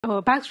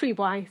Backstreet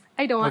Boys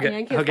အဲ့တုန်းကအ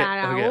ရင်ခေတ်စား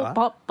တာကို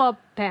pop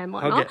band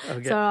ပေါ့နော်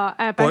ဆိုတော့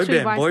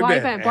Backstreet Boys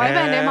boy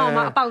band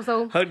နဲ့မှအ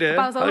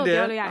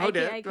ပေါက်ဆုံးလို့ပြောလို့ရ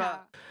တယ်အဲ့ခါ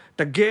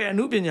တကယ်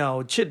အမှု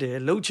ပညာကိုချစ်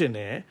တယ်လှုပ်ချင်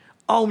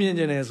တယ်အောင်မြင်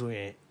ချင်တယ်ဆို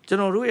ရင်ကျွန်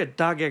တော်တို့ရဲ့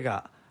target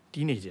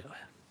ကတီးနေကြ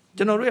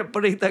တယ်ကျွန်တော်တို့ရဲ့ပ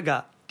ရိသတ်က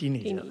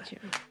တီးနေကြတယ်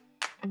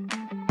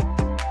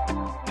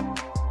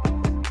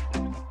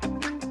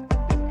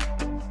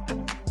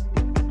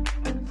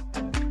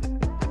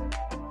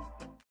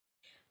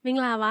မင်္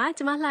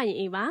ဂလာပါကျွန်မလှရင်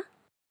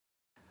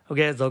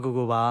အေးပါဟုတ်ကဲ့ဇော်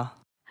ကိုကိုပါ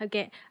ဟုတ်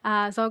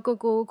ကဲ့ဇော်ကို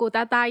ကိုကို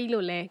သားသားကြီး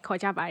လို့လည်းခေါ်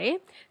ကြပါ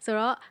တယ်ဆို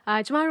တော့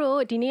ကျ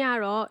မတို့ဒီနေ့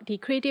ကတော့ဒီ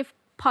creative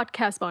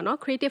podcast ပေါ့နော်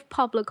creative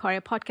pop လို့ခေါ်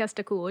တဲ့ podcast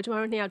တခုကိုကျ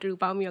မတို့နှစ်ယောက်တူ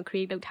ပေါင်းပြီးတော့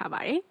create လုပ်ထားပါတ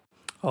ယ်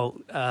ဟုတ်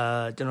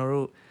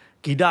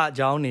ကျွန်တော်တို့ဂီတ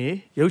အကြောင်း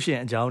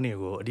တွေရုပ်ရှင်အကြောင်းတွေ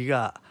ကိုအဓိ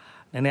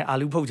ကနည်းန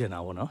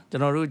ည်းအာလူဖုတ်ချင်တာပေါ့နော်ကျွ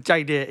န်တော်တို့ကြို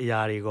က်တဲ့အရာ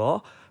တွေကို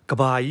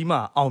ကဘာကြီးမှာ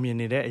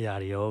အောင်မြင်နေတဲ့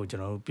အရာတွေကိုကျွန်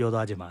တော်တို့ပြော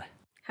သွားချင်ပါ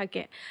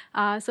တယ်ဟုတ်ကဲ့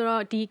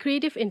ဆိုတော့ဒီ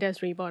creative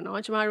industry ပေါ့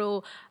နော်ကျ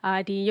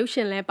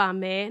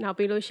မတို့ဒီရုပ်ရှင်လဲပါမယ်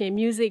နောက်ပြီးလို့ရှိရင်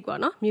music ပေါ့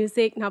နော်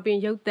music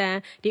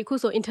နောက်ပြီးရုပ်သံဒီအခု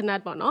ဆို internet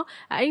ပေါ့နော်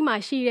အဲ့ဒီမှာ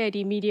ရှိတဲ့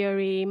ဒီ media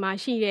တွေမှာ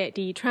ရှိတဲ့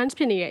ဒီ trends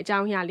ဖြစ်နေတဲ့အကြော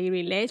င်းအရာ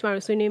လေးတွေလည်းကျ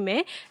မတို့ဆွေးနွေးမ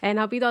ယ်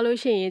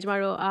နောက်ပြီးတော့လို့ရှိရင်ကျမ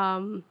တို့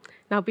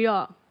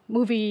နောက်ပြီးတော့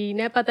movie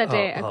နဲ့ပတ်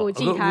သက်တဲ့အကို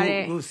ကြည့်ထား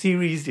တဲ့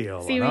series တွေရော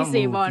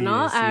ပေါ့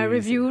နော်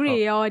review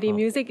တွေရောဒီ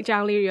music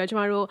အကြောင်းလေးတွေ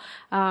ရောကျမတို့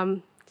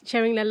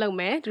sharing လည်းလုပ်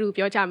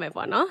မယ်သူတို့ပြောကြမယ်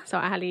ပေါ့နော်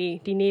ဆိုတော့အား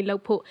လေးဒီနေ့လု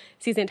ပ်ဖို့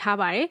စီစဉ်ထား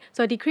ပါ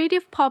တယ်ဆိုတော့ဒီ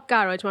creative pop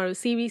ကတော့ကျွန်တော်တို့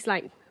series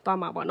like သွား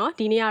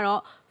မှာပေါ့နော်ဒီနေ့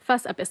ကတော့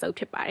first episode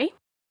ဖြစ်ပါ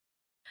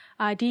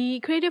တယ်ဒီ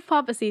creative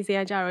pop အစီအ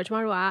စဉ်ကကြတော့ကျ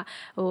မတို့က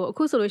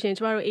အခုဆိုလို့ရှိရင်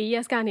ကျမတို့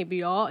AES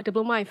ကနေပြီးတော့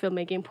diploma in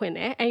filmmaking ဖွင့်တ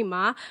ယ်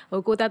အဲ့မှာ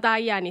ကိုတ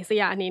သားကြီးကနေ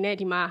ဆရာအနေ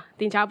နဲ့ဒီမှာ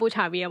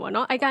သင်ကြားပို့ချပေး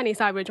ရပေါ့နော်အဲ့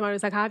ကနေစပြီးတော့ကျ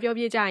မတို့စ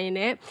ကားပြောပြကြရင်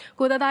လည်း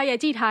ကိုတသားရဲ့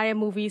ကြည့်ထားတဲ့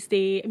movies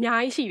တွေအများ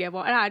ကြီးရှိတယ်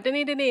ပေါ့အဲ့ဒါတ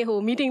နေ့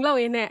meeting လုပ်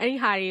ရင်းနဲ့အဲ့ဒီ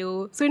ဟာတွေကို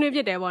ဆွေးနွေးဖြ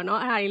စ်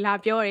တယ်ပေါ့နော်အဲ့ဒါ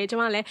တွေလာပြောတယ်ကျ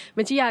မလည်းမ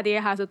ကြည့်ရ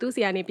သေးတဲ့ဟာဆိုသူ့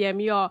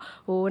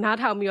ဆရာနေပြန်ပြီးတော့နား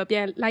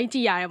ထောင်ပြီးတော့ပြန်လိုက်ကြ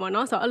ည့်ရ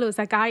တယ်ပေါ့နော်ဆိုတော့အဲ့လို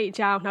စကားတွေအ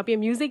ကြောင်းနောက်ပြီး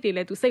music တွေလ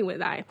ည်းသူစိတ်ဝင်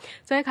စားတယ်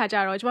ဆိုတဲ့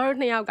အခါကျတော့ကျမတို့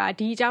နှစ်ယောက်က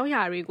ဒီအကြောင်း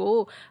အရာတွေ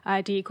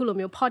ကိုဒီအခု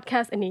လိုမျိုး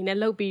podcast အနေနဲ့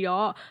လုပ်ပြီး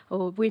တော့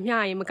ပွေမျှ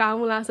ရင်မကောင်း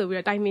ဘူးလား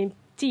ဆိုပြီးတော့တိုင်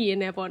ပင်ကြည့်ရင်း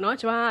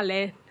နဲ့ပေါ့နော်ကျွန်မက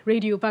လည်း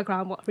radio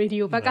background ပေါ့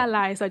radio back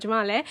ကလာရဲဆိုတော့ကျွန်မ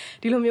ကလ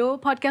ည်းဒီလိုမျိုး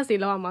podcast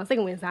တွေလုပ်အောင်စိတ်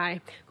ဝင်စား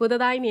တယ်ကို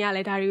တသားကြီးနေ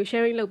ရလဲဒါတွေကို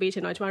sharing လုပ်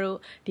ပေးချင်တော့ကျွန်တော်တို့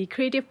ဒီ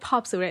creative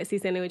pop ဆိုတဲ့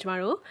အစီအစဉ်လေးကိုကျွန်တော်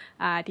တို့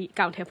ဒီ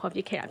account ထဲပေါ်ပြ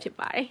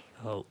ခဲ့တာဖြစ်ပါတယ်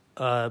ဟုတ်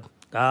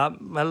ဒါ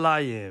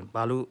မလာရင်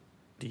ဘာလို့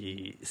ဒီ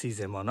အစီအ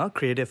စဉ်ပေါ့နော်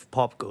creative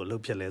pop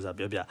ကိုလုပ်ဖြစ်လဲဆိုတော့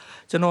ပြောပြ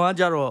ကျွန်တော်က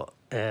ကြတော့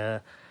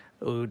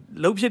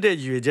လှုပ်ဖြစ်တဲ့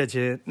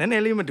ရွေချက်ချင်းနည်း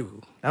နည်းလေးမတူ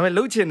ဘူးဒါပေမဲ့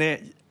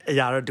လှုပ်ချင်တဲ့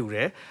အရာတော့တူတ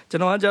ယ်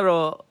ကျွန်တော်ကကြ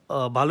တော့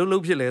ဘာလို့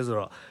လှုပ်ဖြစ်လဲဆို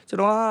တော့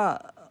ကျွန်တော်က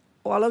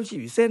ဟိုလောက်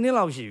ရှိပြီ10နှစ်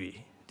လောက်ရှိ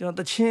ပြီကျွန်တော်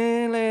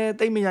တချင်းလဲ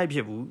တိတ်မရိုက်ဖြ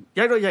စ်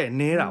ဘူးရိုက်တော့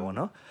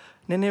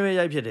ရိုက်နေတာပေါ့နော်နည်းန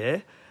ည်းပဲရိုက်ဖြစ်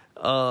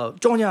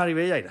တယ်ကြော်ညာ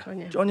တွေပဲရိုက်တာ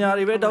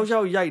ကြော်ညာတွေပဲ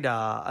တောက်လျှောက်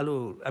ရိုက်တာအဲ့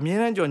လိုအ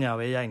မြဲတမ်းကြော်ညာ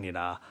ပဲ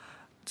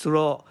ရိုက်နေတာဆို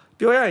တော့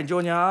ပြောရရင်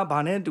ကြော်ညာကဘာ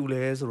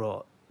နဲ့တူလဲဆိုတော့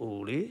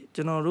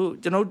ဟိုလေကျွန်တော်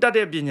တို့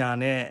တတ်တဲ့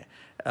ပညာနဲ့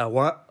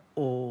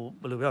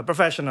ဘယ်လိုပြော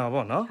professional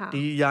ပေါ့နော်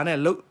ဒီຢာ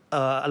နဲ့အ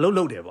လုပ်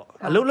လုပ်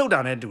တယ်ပေါ့အလုပ်လုပ်တာ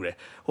နဲ့တူတယ်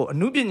ဟိုအ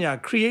မှုပညာ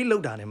create လု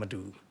ပ်တာနဲ့မတူ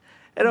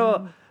ဘူးအဲ့တော့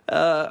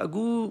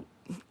အခု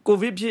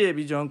covid ဖြစ်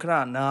ပြီးကျွန်တော်ခ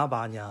ဏနား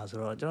ပါညာ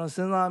ဆိုတော့ကျွန်တော်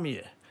စဉ်းစားမိတ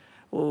ယ်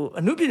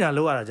ဟိုအမှုပညာလု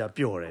ပ်ရတာじゃ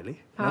ပျော်တယ်လေ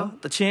နော်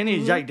တချင်း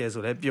တွေရိုက်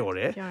တယ်ဆိုလဲပျော်တ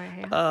ယ်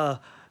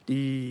ဒီ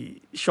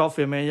short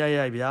film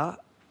ရိုက်ဗျာ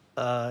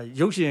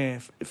ရုပ်ရှင်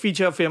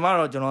feature film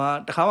ကတော့ကျွန်တော်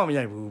ကတခါမှ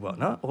မရိုက်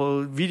ဘူးပေါ့နော်ဟို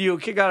video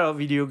kit ကတော့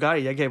video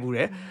ကားတွေရိုက်ခဲ့ဘူးတ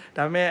ယ်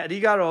ဒါပေမဲ့အဓိ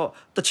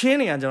ကတော့တချ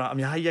င်းတွေကကျွန်တော်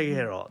အများကြီးရိုက်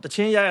ခဲ့တော့တချ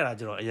င်းရိုက်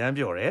ရတာကျွန်တော်အရန်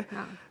ပျော်တယ်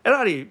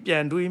အဲ့ဒါတွေပြ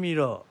န်တွေးပြီး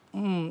တော့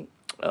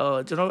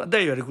ကျွန်တော်အ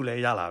သက်အရွယ်တခုလ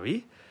ည်းရလာ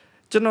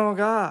ပြီကျွန်တော်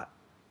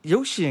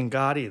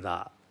ကရုပ်ရှင်ကား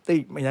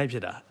တွေသာတိတ်မ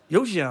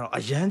ရိုက်ဖြစ်တာရုပ်ရှင်ကတော့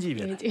အရန်ကြီးဖြ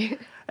စ်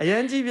တယ်အ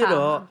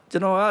ရန်ကြီးဖြစ်တော့ကျွ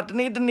န်တော်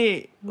ကတ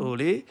နေ့ဟို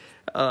လေ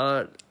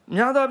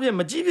များသောအားဖြ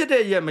င့်မကြည့်ဖြစ်တဲ့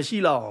ရက်မ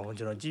ရှိတော့အောင်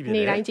ကျွန်တော်ကြည့်ဖြစ်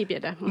တယ်နေ့တိုင်းကြ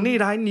ည့်ဖြစ်တယ်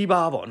နေ့တိုင်းနီး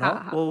ပါပေါ့နော်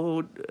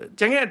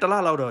ဟိုကျန်ခဲ့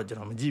တလားလောက်တော့ကျွန်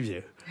တော်မကြည့်ဖြ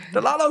စ်ဘူးတ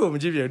လားလောက်ကိုမ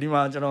ကြည့်ဖြစ်ဘူးဒီ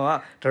မှာကျွန်တော်က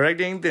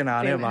directing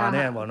တင်တာနဲ့မာ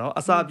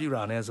နဲ့ပေါ့နော်အစပြု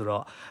တာနဲ့ဆို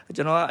တော့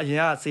ကျွန်တော်ကအရင်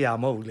ကဆရာ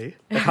မဟုတ်ဘူးလေ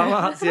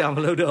တခါမှဆရာ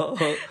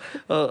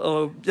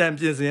မလုပ်တော့ဟိုပြန်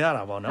ပြင်ဆင်ရ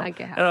တာပေါ့နော်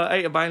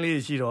အဲ့တော့အဲ့အပို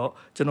င်းလေး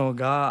ရှိတော့ကျွန်တော်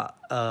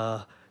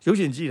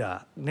ကရုပ်ရှင်ကြည့်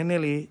တာနည်း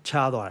နည်း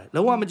လေးချားသွားတယ်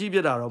လုံးဝမကြ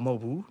ည့်ဖြစ်တာတော့မဟုတ်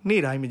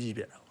ဘူးနေ့တိုင်းမကြည့်ဖြ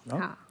စ်တာနော်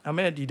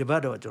အမေဒီတ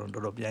ပတ်တော့ကျွန်တော်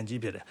တော်တော်ပြန်ကြ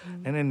ည့်ဖြစ်တယ်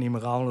နည်းနည်းနေ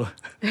မကော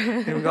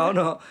င်းလို့နေမကောင်း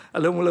တော့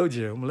အလုံးမလုပ်ချ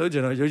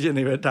င်တော့ရုပ်ရှင်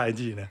တွေပဲတိုင်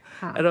ကြ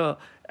ည့်နေအဲ့တော့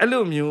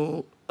အဲ့လို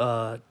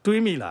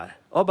မျိုးတွေးမိလာတယ်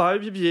ဘာ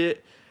ဖြစ်ဖြစ်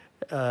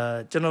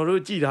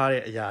ကျွန်တော်တို့ကြည့်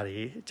ထားတဲ့အရာတွေ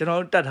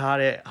ကျွန်တော်တတ်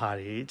ထားတဲ့ဟာ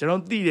တွေကျွန်တော်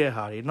သိ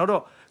တဲ့ဟာတွေ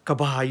နောက်တော့က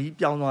ဘာကြီး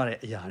ပြောင်းသွားတဲ့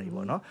အရာတွေ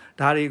ပေါ့နော်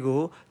ဒါတွေကို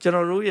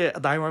ကျွန်တော်တို့ရဲ့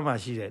အတိုင်းဝိုင်းမှာ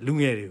ရှိတဲ့လူ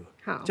ငယ်တွေ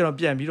ကိုကျွန်တော်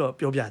ပြန်ပြီးတော့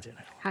ပြောပြခြင်းတ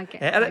ယ်ဟုတ်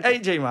ကဲ့အဲ့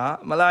အချိန်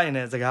မှာမလာရင်လ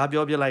ည်းစ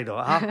ကားပြောပြလိုက်တော့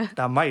ဟာ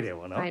ဒါမိုက်တယ်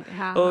ပေါ့နော်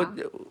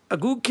ဟိုအ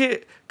ခုခေတ်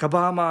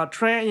ကဘာမှာ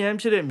trend အရင်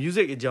ဖြစ်တဲ့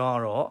music အကြောင်း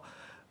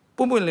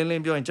ကတော့ပွင့်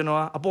လင်းပြောရင်ကျွန်တော်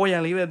ကအပေါ်ယံ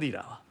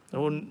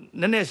လေးပဲသိတာပါဟို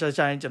နည်းနည်း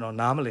ရှာရှာ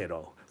ကျွန်တော်နား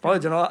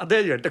မလဲတော့ဘာလို့ကျွန်တော်အသက်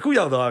အရွယ်တစ်ခု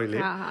ရောက်သွားပြီလေ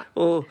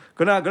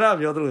ဟိုခုန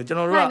ပြောသလို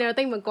ကျွန်တော်တို့က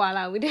တိတ်မကွာ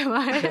လာဘူးတဲ့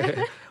ပါ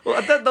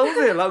ဟိုအသက်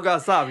30လောက်က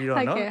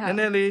စပြီးတော့နော်န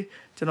ည်းနည်းလေး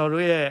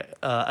ကျွန်တော်တို့ရဲ့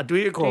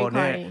အတွေးအခေါ်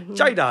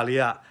နဲ့ကြိုက်တာလေး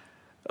က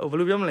ဘယ်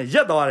လိုပြောမလဲရ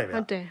က်သွားတယ်ဗျ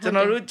ကျွန်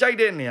တော်တို့ကြိုက်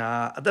တဲ့နေရာ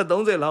အသက်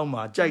30လောက်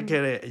မှာကြိုက်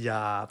ခဲ့တဲ့အရာ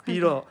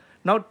ပြီးတော့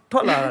နောက်ထွ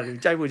က်လာတာတွေ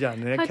ကြိုက်ဖို့ကြာ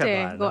နည်းနည်းခက်သွားတ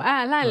ယ်ကို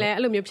အဲ့လှလည်း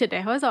အဲ့လိုမျိုးဖြစ်တ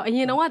ယ်ဟောဆိုအရ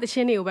င်တော့တချ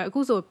င်းတွေကိုပဲအ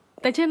ခုဆို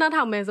တချင်းနား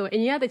ထောင်မယ်ဆိုအ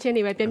ရင်ကတချင်း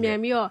တွေပဲပြန်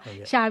ပြီးတော့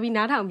ရှာပြီး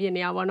နားထောင်ပြ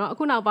နေရပါတော့အ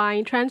ခုနောက်ပိုင်း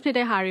trans ဖြစ်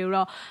တဲ့ဟာတွေကို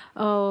တော့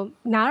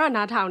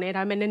နားထောင်နေ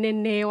ဒါပေမဲ့နည်းနည်း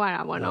နဲသွား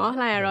တာပေါ့နော်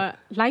လှရတော့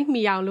like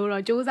မီအောင်လို့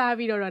တော့စူးစမ်း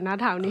ပြီးတော့နား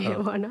ထောင်နေ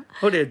ပေါ့နော်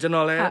ဟုတ်တယ်ကျွန်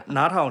တော်လည်း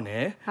နားထောင်တ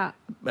ယ်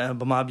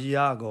ဗမာပြည်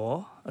ကော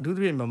အထူးသ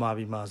ဖြင့်ဗမာ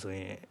ပြည်မှာဆို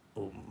ရင်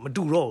မ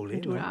တူတော့ဘူးလေ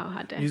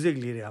music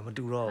လေးတွေကမ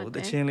တူတော့ဘူးတ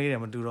ချင်းလေးတွေ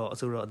မတူတော့အ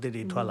ဆိုတော့အသစ်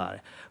တွေထွက်လာတ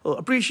ယ်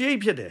appreciate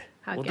ဖြစ်တယ်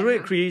သူတို့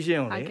ရဲ့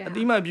creation ကိုလေအ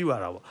တိမတ်ပြုရ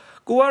တာပေါ့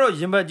ကိုကတော့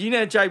ရင်ဘတ်ကြီး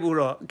နဲ့ကြိုက်ဖို့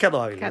တော့ခက်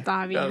သွားပြီလေ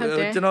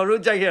ကျွန်တော်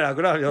တို့ကြိုက်ခဲ့တာ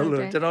ခုနကပြော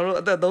လို့ကျွန်တော်တို့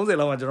အသက်30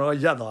လောက်မှကျွန်တော်တို့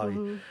ရပ်သွားပြီ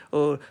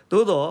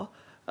သို့တော့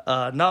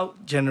now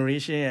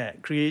generation ရဲ့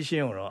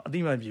creation ကိုတော့အတိ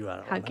မတ်ပြုရ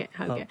တာဟုတ်ကဲ့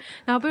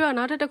နောက်ပြီးတော့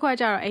နောက်တစ်ခါ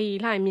ကျတော့အဲ့ဒီ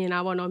လှိုင်မြင်တာ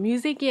ပေါ့နော်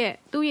music ရဲ့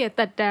သူ့ရဲ့သ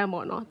က်တမ်း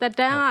ပေါ့နော်သက်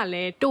တမ်းကလ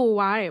ည်းတိုး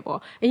သွားတယ်ပေါ့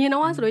အရင်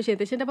တော့ဆိုလို့ရှိရင်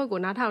တခြင်းတစ်ပုတ်ကို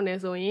နားထောင်နေ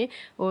ဆိုရင်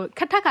ခ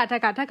က်ထ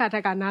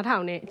က်ကနားထော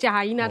င်နေအကြာ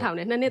ကြီးနားထောင်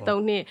နေ2နှစ်3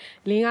နှစ်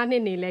4 5နှ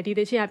စ်နေလဲဒီ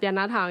တခြင်းကပြန်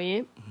နားထောင်ရင်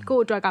ကို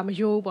ယ့်အတွက်ကမ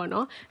ယိုးပေါ့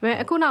နော်ဒါပေမဲ့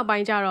အခုနောက်ပို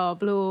င်းကျတော့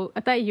ဘလို့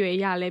အသက်အရွယ်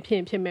ရလဲဖြ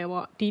စ်မယ်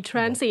ပေါ့ဒီ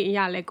trend တွေအရ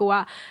လဲကိုက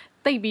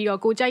တိတ်ပြီးတော့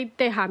ကိုကြိုက်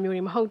တဲ့ဟာမျိုး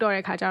တွေမဟုတ်တော့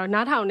တဲ့ခါကျတော့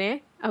နားထောင်နေ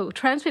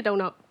transfer တုံး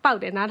တော့ပေါက်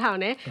တယ်နားထောင်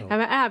တယ်ဒါ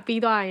ပေမဲ့အဲ့ဒါ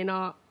ပြီးသွားရင်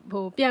တော့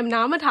ပြန်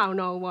နားမထောင်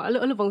တော့ဘူးပေါ့အဲ့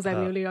လိုပုံစံ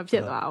မျိုးလေးတော့ဖြ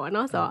စ်သွားတာပေါ့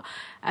နော်ဆိုတော့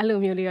အဲ့လို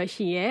မျိုးလေးတော့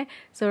ရှိရဲ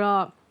ဆို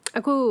တော့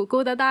အခု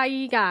ကိုတသား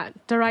ကြီးက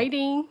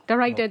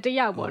director တ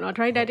ယောက်ပေါ့နော်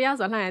director တယောက်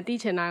ဆိုလှမ်းရသိ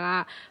ချင်တာက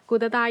ကို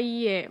တသား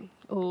ကြီးရဲ့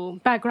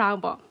background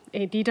ပေါ့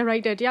ဒီ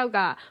director တယောက်က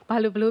ဘာ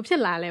လို့ဖြ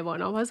စ်လာလဲပေါ့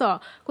နော်ဘာလို့ဆို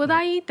ကို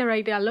သားကြီး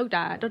director လောက်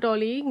တာတော်တော်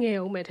လေးငယ်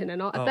အောင်မယ်ထင်တယ်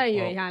နော်အသက်အ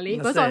ရွယ်ရလေး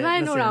ဘာလို့ဆိုလှ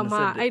မ်းလို့တော့မှ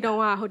အဲ့တုန်း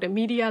ကဟုတ်တယ်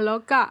media လော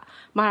က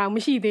မှာတော့မ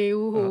ရှိသေး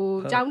ဘူး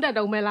ကျောင်းတက်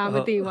တုံးမဲ့လားမ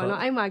သိဘူးပေါ့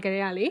နော်အဲ့မှာက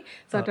လေးကလေ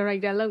ဆိုတော့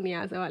director လုပ်နေရ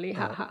ဆိုတော့လေ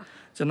ဟာ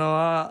ကျွန်တော်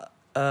က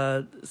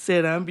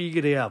10 တန်းပြီးကြ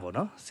တဲ့อ่ะပေါ့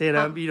နော်10 တ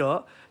န်းပြီးတော့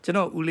ကျွန်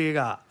တော်ဦးလေး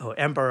က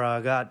Emperor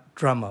က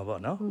drummer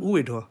ပေါ့နော်ဦး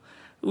ဝေ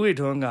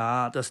ထွန်းက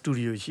သူ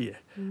studio ရှိတယ်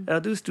အဲ့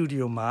တော့သူ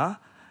studio မှာ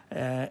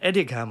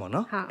edit ခန်းပေါ့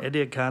နော်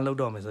edit ခန်းလုပ်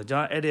တော့မယ်ဆိုကျွ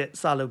န်တော် edit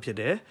စလုပ်ဖြစ်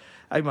တယ်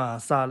အဲ့မှာ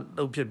စ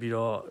လုပ်ဖြစ်ပြီး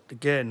တော့တ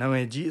ကယ်နာမ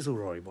ည်ကြီးအဆို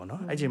တော်တွေပေါ့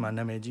နော်အဲ့ချိန်မှာ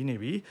နာမည်ကြီးနေ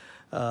ပြီ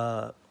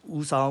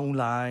ဦးဆောင်ဦး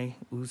လိုင်း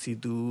ဦးစီ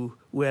သူ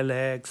ဦး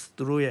Alex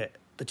သူတို့ရဲ့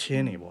တချ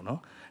င်းတွေပေါ့နော်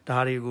ဒါ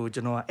တွေကိုကျွ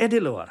န်တော်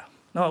edit လုပ်ရတာ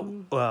နော်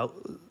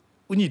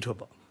ဦးညီထွတ်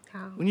ပေါ့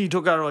ဦးညီထွ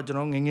တ်ကတော့ကျွန်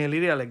တော်ငငယ်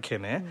လေးတွေကလည်းခ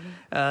င်တယ်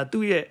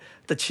သူ့ရဲ့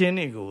တချင်း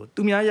တွေကို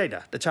သူများရိုက်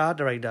တာတခြား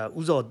director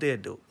ဦးစောတဲ့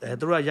တို့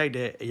သူတို့ကရိုက်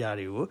တဲ့အရာ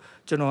တွေကို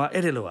ကျွန်တော်က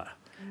edit လုပ်ရတာ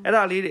အဲ့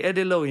ဒါလေးတွေ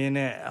edit လုပ်ရင်း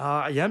နဲ့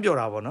အရန်ပျော်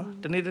တာပေါ့နော်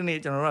တနေ့ကျွန်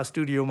တော်တို့က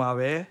studio မှာ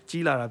ပဲ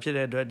ကြီးလာတာဖြစ်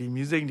တဲ့အတွက်ဒီ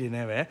music တွေ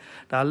နဲ့ပဲ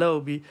ဒါလုပ်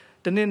ပြီး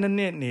တနေ့နှ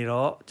စ်နေ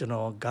တော့ကျွန်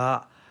တော်က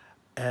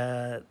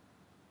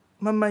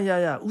မမရ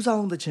ဦးဆော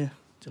င်သချင်း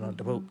ကျွန်တော်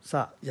တပုတ်စ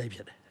ရိုက်ဖြ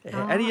စ်တယ်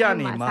အဲ့ဒီက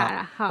နေမှ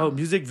ဟုတ်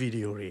music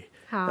video တွေ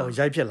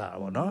ရိုက်ဖြစ်လာတာ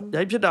ပေါ့နော်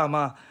ရိုက်ဖြစ်တာ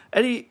မှ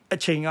အဲ့ဒီအ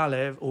ချိန်ကလ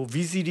ည်း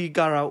VCD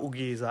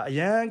karaoke ဆိုတာအရ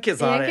န်ခက်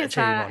စားတဲ့အချိ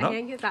န်ပေါ့နော်အရ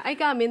န်ခက်စားအဲ့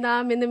ကမင်း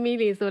သားမင်းသမီး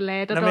တွေဆိုလဲ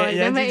တော်တော်နာမည်အ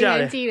ရန်ကြီး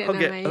တယ်ဟုတ်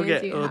ကဲ့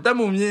တက်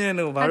မှုမြင့်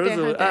တို့ဘာလို့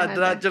ဆို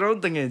ဒါကျွန်တော်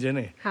တို့တငယ်ချင်း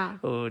တွေ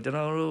ကျွန်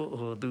တော်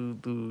တို့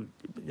သူ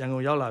ရန်ကု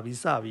န်ရောက်လာပြီး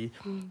စပြီး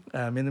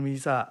မင်းသ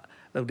မီးစ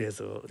လုပ်တယ်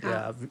ဆို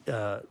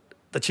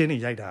တချင်းတွေ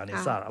ရိုက်တာနဲ့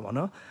စတာပေါ့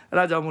နော်အဲ့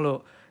ဒါကြောင့်မလို့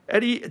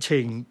အဲ့ဒီအချိ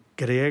န်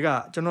ကလေးက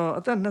ကျွန်တော်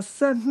အသက်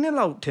22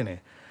လောက်ထင်တယ်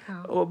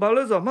ဘာ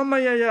လို့ဆိုတော့မ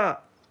ရ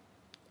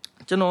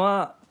ကျွန်တော်က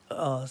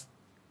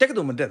တက်က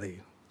တူမတက်သေး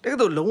ဘူးတက်က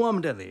တူလုံးဝမ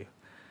တက်သေး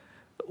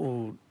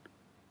ဘူး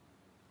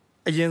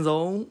အရင်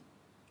ဆုံး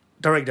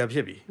director ဖြ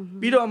စ်ပြီ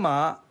ပြီးတော့မှ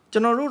ကျွ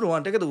န်တော်တို့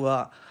တော့တက်ကတူက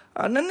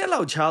နှစ်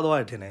လောက်ချားသွား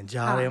တယ်ထင်တယ်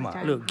ဂျားထဲမှာ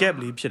အဲ့လို gap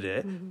လေးဖြစ်တယ်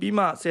ပြီး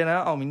မှ10 တ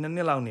န်းအောင်ပြီးနှ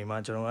စ်လောက်နေမှ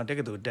ကျွန်တော်ကတက်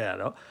ကတူတက်ရ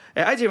တော့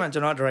အဲ့ချိန်မှာကျွ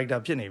န်တော်က director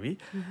ဖြစ်နေပြီ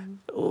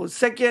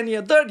second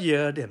year third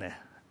year တင်တယ်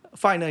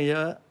final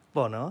year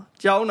ပေါ့နော်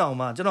ကျောင်းတော်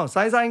မှာကျွန်တော်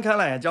ဆိုင်းခန်း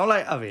လိုက်ရင်ကျောင်းလို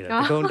က်အပ်ပြီလေ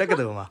ဒီကုန်းတက်က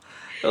တူမှာ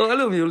အဲ့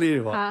လိုမျိုးလေး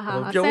တွေပေါ့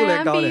ပြောဖို့လ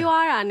ည်းကောင်းတယ်ပြီး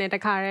သွားတာနဲ့တ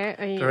ခါတည်း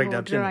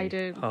director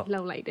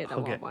လောက်လိုက်တဲ့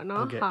တော့ပေါ့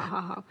နော်ဟုတ်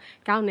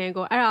ကောင်းတယ်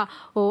ကိုအဲ့တော့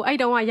အဲ့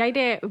တုန်းကရိုက်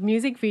တဲ့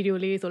music video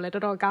လေးဆိုလဲ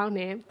တော်တော်ကောင်းတ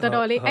ယ်တော်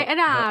တော်လေးအဲ့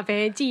ဒါပဲ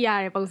ကြည့်ရ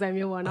တဲ့ပုံစံ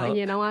မျိုးပေါ့နော်အရ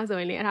င်တုန်းကဆို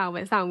ရင်လေအဲ့ဒါကို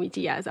ပဲစောင့်ပြီးကြ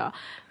ည့်ရဆို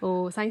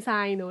တော့ဆို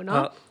င်းတို့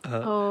နော်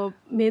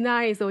မင်း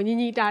သားတွေဆို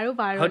ညီတာတို့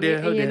ပါတော့လေ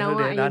အရင်တုန်း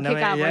ကအရင်ခက်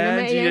ကပေါ့နာမ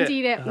ည်အရင်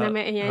ကြီးတဲ့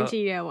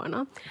ပေါ့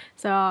နော်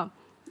ဆိုတော့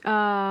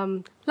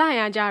လှ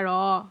ရကြ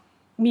တော့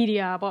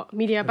media ပေါ့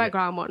media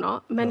background ပေါ့နော်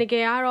အမှန်တက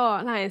ယ်ကတော့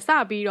လှရင်စ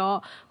ပြီးတော့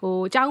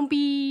ကျောင်း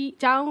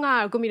က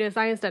computer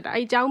science တက်တာ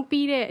အဲ့ကျောင်း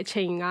ပြီးတဲ့အ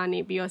ချိန်ကနေ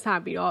ပြီးတော့စ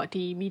ပြီးတော့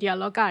ဒီ media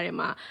လောကထဲ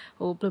မှာ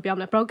ဘယ်လိုပြောမ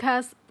လဲ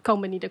broadcast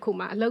company တခု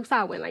မှာအလုပ်စ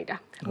ဝင်လိုက်တာ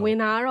ဝင်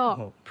တာကတော့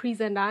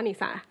presenter နေ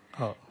စတာ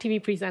TV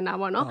presenter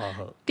ပေါ့နော်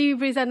TV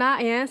presenter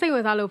အရင်စိတ်ဝ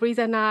င်စားလို့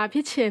presenter ဖြ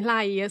စ်ချင်လှရ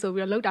ည်ရဲဆို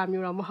ပြီးတော့လုပ်တာ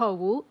မျိုးတော့မဟုတ်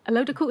ဘူးအ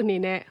လုပ်တစ်ခုအနေ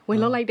နဲ့ဝင်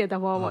လုပ်လိုက်တဲ့သ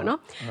ဘောပေါ့နော်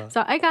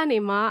ဆိုတော့အဲ့ကနေ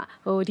မှ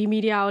ဒီ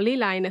media ကိုလေ့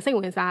လာရင်းနဲ့စိတ်ဝ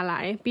င်စားလာ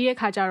တယ်ပြီးတဲ့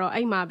ခါကျတော့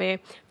အဲ့မှာပဲ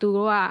သူ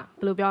တို့ကဘယ်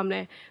လိုပြောမ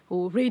လဲ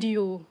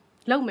radio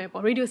လုပ်မယ်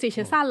ပေါ့ radio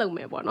station စလုပ်မ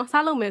ယ်ပေါ့နော်စ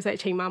လုပ်မယ်ဆိုတဲ့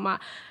အချိန်မှာ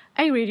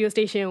အဲ့ radio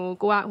station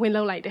ကိုကဝင်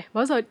လုပ်လိုက်တယ်ဘာ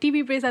လို့ဆိုတော့ TV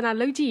presenter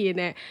လုပ်ကြည့်ရင်း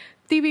နဲ့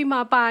TV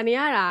မှာပါနေ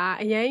ရတာ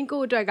အရင်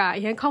ကိုအတွက်က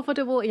အရင်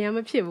comfortable အရင်မ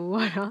ဖြစ်ဘူး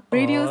ပေါ့နော်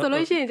radio ဆို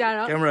လို့ရှိရင်ကြ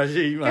တော့ camera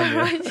ရှိမှလ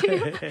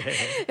ည်း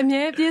အ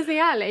မြဲပြင်ဆင်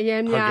ရလဲအရ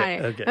င်များတယ်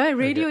ဒါပေမဲ့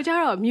radio ကြ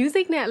တော့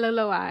music နဲ့အလုပ်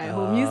လုပ်ရတယ်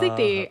ဟို music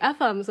တွေ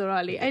FM ဆို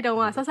တော့လေအဲ့တုန်း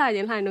ကဆက်ဆက်ချ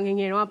င်းလှိုင်းတော့င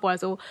ငယ်တော့ပေါ်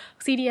ဆို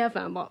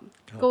CDFM ပေါ့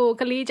ကို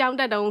ကလေးចောင်း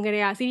တက်တုန်းက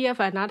လေးက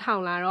CDFM နားထော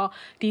င်လာတော့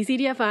ဒီ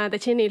CDFM တ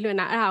ချင်းတွေလွှင့်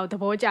တာအဲ့ဒါကိုသ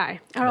ဘောကျတယ်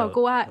အဲ့တော့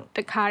ကိုကတ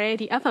ခါတည်း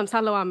ဒီ FM ဆ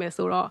က်လုပ်ရမယ်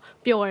ဆိုတော့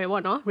ပျော်တယ်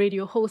ပေါ့နော်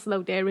radio host လု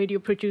ပ်တယ် radio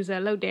producer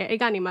လုပ်တယ်အဲ့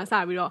ကနေမှစ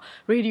ပြီးတော့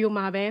radio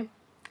မှာပဲ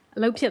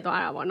အလုပ်ဖြစ်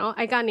သွားတာပေါ့နော်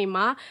အဲ့ကနေ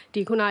မှ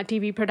ဒီခုန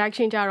TV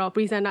production ကြတော့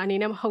presenter အနေ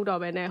နဲ့မဟုတ်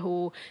တော့ဘဲနဲ့ဟို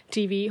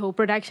TV ဟို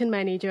production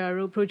manager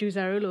တို့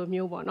producer တို့လို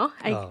မျိုးပေါ့နော်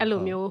အဲ့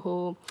လိုမျိုး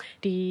ဟို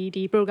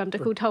ဒီ program တ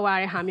စ်ခုထုတ်ရ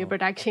တဲ့ဟာမျိုး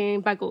production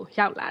ဘက်ကို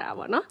ရောက်လာတာ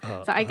ပေါ့နော်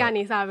ဆိုတော့အဲ့က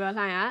နေစပြီးတော့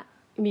လှိုင်းက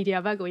media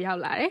ဘက်ကိုရော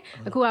က်လာတယ်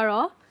အခုက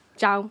တော့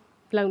ကျောင်း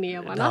လုံနေရ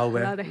ပါတော့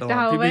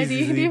ဒါပဲဒီ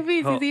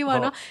PCC ပေါ့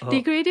နော်ဒီ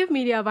creative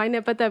media ဘိုင်း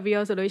နဲ့ပတ်သက်ပြီး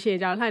တော့ဆိုလို့ရှိရ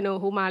င်ကြောင့်လှိုင်းတို့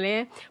ဟိုမှာလဲ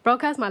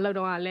broadcast မှာလုပ်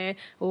တော့ကလဲ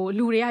ဟို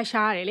လူတွေက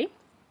ရှားတယ်လေ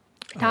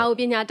ဒါကို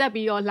ပညာတက်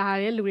ပြီးတော့လာ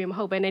တဲ့လူတွေမ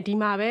ဟုတ်ဘဲနဲ့ဒီ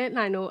မှာပဲ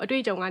လှိုင်းတို့အ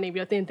တွေ့အကြုံကနေ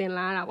ပြီးတော့သင်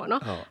လာတာပေါ့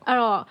နော်အဲ့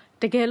တော့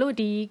တကယ်လို့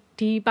ဒီ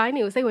ဘိုင်း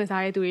တွေကိုစိတ်ဝင်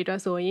စားတဲ့သူတွေအတွ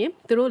က်ဆိုရင်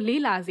သူတို့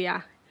လေးလာစရာ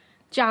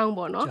ကျောင်း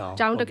ပေါ့နော်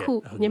ကျောင်းတစ်ခု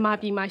မြန်မာ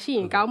ပြည်မှာရှိရ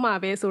င်ကောင်းမှာ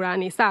ပဲဆိုတာ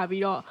နေစ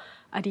ပြီးတော့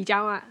ဒီကျော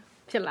င်းက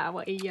ဖြစ်လာ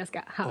ပေါ့ AES က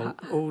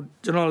ဟို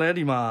ကျွန်တော်လည်း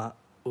ဒီမှာ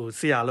ဟိုဆ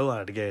ရာလောက်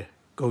ရတကယ်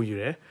ဂုဏ်ယူ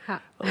တယ်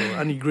ဟို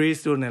Annie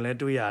Grace တို့နဲ့လည်း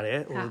တွေ့ရတယ်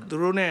ဟိုသူ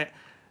တို့နဲ့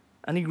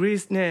Annie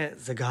Grace နဲ့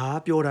စကား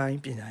ပြောတိုင်း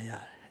ပညာရ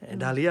တယ်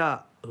ဒါလေးက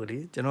ဟိုလေ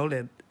ကျွန်တော်လ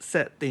ည်းဆ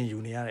က်သင်ယူ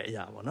နေရတဲ့အ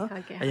ရာပေါ့နော်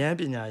အရန်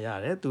ပညာရ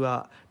တယ်သူက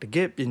တက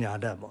ယ်ပညာ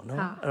တတ်ပေါ့နော်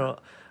အဲ့တော့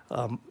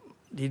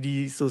ဒီ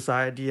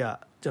society က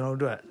ကျွန်တော်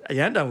တို့ကအရ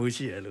န်တန်ဖိုး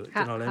ရှိတယ်လို့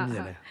ကျွန်တော်လည်းမြ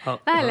င်တယ်ဟုတ်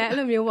အဲ့လည်းအဲ့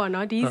လိုမျိုးပေါ့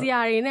နော်ဒီဆရာ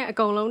တွေနဲ့အ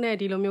ကုန်လုံးနဲ့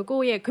ဒီလိုမျိုးကို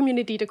ယ့်ရဲ့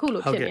community တစ်ခု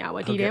လို့ဖြစ်နေတာ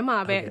ပေါ့ဒီထဲမှာ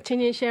ပဲချင်း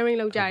ချင်း sharing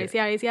လုပ်ကြတယ်ဆ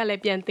ရာတွေကလ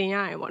ည်းပြန်သင်ရ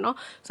တယ်ပေါ့နော်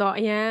ဆိုတော့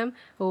အရန်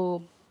ဟို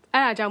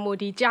အဲ့ဒါကြောင့်မို့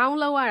ဒီကျောင်း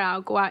လောက်ရတာ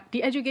ကိုကဒီ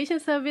education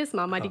service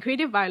မှာဒီ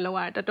creative vibe လော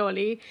က်ရတာတော်တော်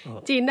လေး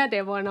ကျေနပ်တ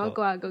ယ်ပေါ့နော်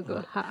ကိုက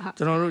ဟာ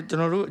ကျွန်တော်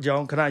တို့အကြော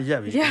င်းခဏရ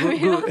က်ပြီ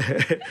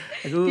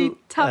အခုဒီ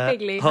topic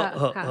လေးဟုတ်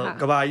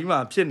ကဘာကြီးမှာ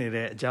ဖြစ်နေ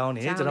တဲ့အကြောင်း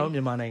နေကျွန်တော်မြ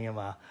န်မာနိုင်ငံ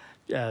မှာ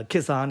ခေ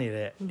တ်စားနေ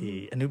တဲ့ဒီ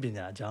အနုပ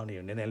ညာအကြောင်းတွေ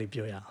ကိုနည်းနည်းလေး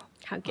ပြောရအောင်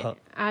ဟုတ်ကဲ့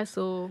အဲ့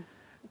ဆို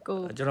ကို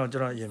ကျွန်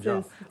တော်ရင်ပြော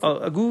ဟုတ်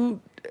အခု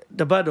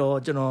တပတ်တော့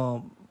ကျွန်တော်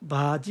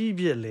ဘာကြည့်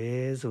ပြလဲ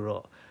ဆို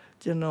တော့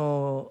ကျွန်တော်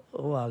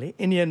ဟိုပါလေ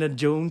Indiana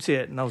Jones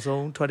ရဲ့နောက်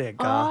ဆုံးထွက်တဲ့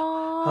ကား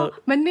ဟုတ်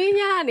မနေ့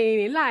ညနေ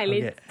နေလိုက်လေ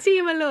ကြ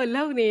ည့်မလို့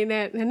လုံနေ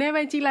နဲ့နည်းနည်း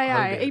ပဲကြည့်လိုက်ရ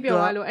တယ်အိပ်ပျော်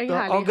သွားလို့အဲ့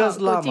ဟာလေးကို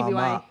ကြည့်ပြီး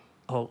သွား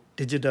ဟုတ်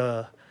digital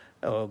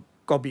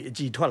copy အ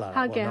ကြည့်ထွက်လာတာ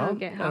ပေါ့နော်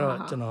အဲ့တော့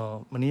ကျွန်တော်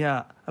မနေ့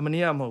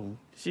ကမဟုတ်ဘူး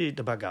ရှေ့တ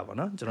စ်ပတ်ကပေါ့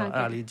နော်ကျွန်တော်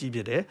အဲ့ဒါလေးကြည့်ဖြ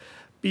စ်တယ်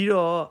ပြီး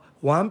တော့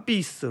One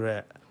Piece ဆို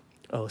တဲ့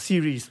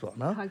series ပေါ့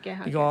နော်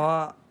ဒီကောင်က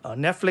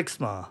Netflix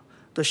မှာ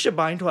သူ10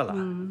ပိုင်းထွက်လာ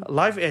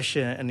live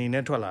action အနေ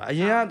နဲ့ထွက်လာအ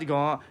ရင်ကဒီ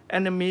ကောင်က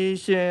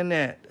animation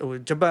နဲ့ဟို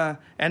Japan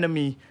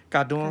anime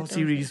cartoon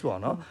series ပေါ့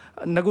နော်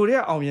ငကိုတွေ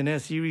ကအောင်မြင်တဲ့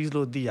series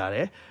လို့သိရတ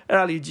ယ်အဲ့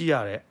ဒါလေးကြည့်ရ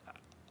တယ်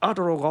တော်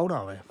တော်ကောင်းတာ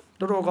ပဲ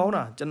တော်တော်ကောင်း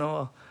တာကျွန်တော်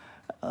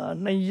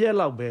2ရက်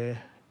လောက်ပဲ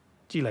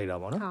ကြည့်လိုက်တာ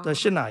ပေါ့နော်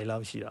8နာရီလော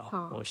က်ရှိတာ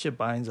ဟို10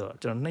ပိုင်းဆိုတော့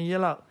ကျွန်တော်2ရ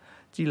က်လောက်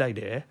ကြည့်လိုက်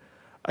တယ်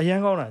အရင်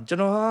ကောင်းတာကျွန်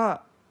တော်က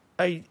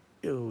အဲ့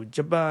ဟို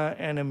Japan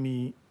anime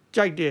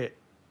ကြိုက်တဲ့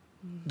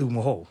သူမ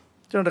ဟုတ်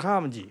ကျွန်တော်တခါ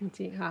မကြည့်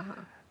ဟာ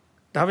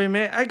ဒါပေ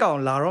မဲ့အဲ့ကောင်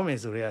လာတော့မယ်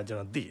ဆိုတော့ကျွန်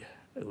တော်သိတယ်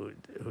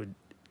ဟို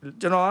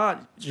ကျွန်တော်က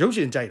ရုပ်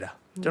ရှင်ကြိုက်တာ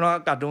ကျွန်တော်က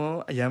ကာတွန်း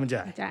အရန်မ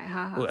ကြိုက်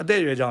ဟိုအသက်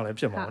အရွယ်ကြောင့်လည်း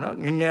ဖြစ်မှာပေါ့နော်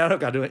ငငယ်က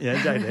တော့ကာတွန်းအရန်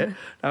ကြိုက်တယ်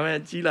ဒါပေမဲ့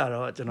ကြီးလာ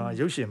တော့ကျွန်တော်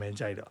ရုပ်ရှင်ပဲ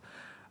ကြိုက်တော့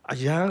အ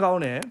ရန်ကော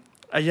င်းတယ်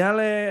အရန်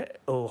လဲ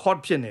ဟို hot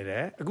ဖြစ်နေတ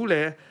ယ်အခု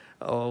လဲ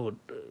ဟို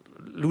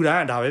လူတို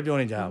င်းကဒါပဲပြော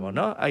နေကြတာပေါ့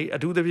နော်အဲ့အ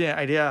ထူးသဖြင့်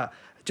အဲ့တည်းက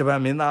ဂျပန်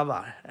မင်းသားပါ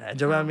တယ်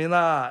ဂျပန်မင်း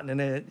သားကနည်း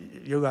နည်း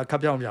ယောဂခ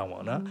ပ်ပြောင်းပြောင်း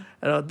ပေါ့နော်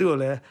အဲ့တော့သူ့ကို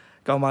လည်း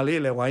ကောင်မ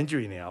လေးလည်းဝိုင်း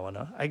ကြွေနေတာပေါ့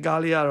နော်အဲ့ကား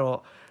လေးကတော့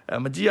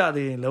မကြည့်ရ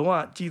သေးရင်လုံးဝ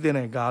ကြည့်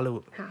တဲ့ကား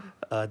လို့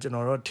ကျွန်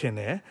တော်တို့ထင်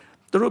တယ်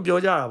သူတို့ပြော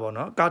ကြတာပေါ့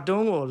နော်ကာတွ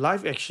န်းကို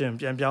live action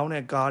ပြန်ပြောင်း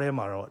တဲ့ကားထဲ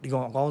မှာတော့ဒီကော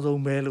င်အကောင်း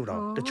ဆုံးပဲလို့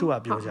တော့တချို့က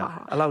ပြောကြတယ်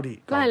အဲ့လောက်ထိလ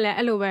ည်း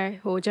အဲ့လိုပဲ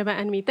ဟို Japan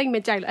anime တိတ်မ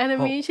ကြိုက်လို့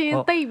animation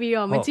တိတ်ပြီး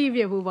တော့မကြည့်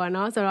ပြဘူးပေါ့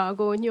နော်ဆိုတော့အ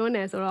ကိုညှိုး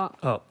နေဆိုတော့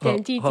ပြန်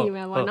ကြည့်မ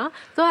ယ်ပေါ့နော်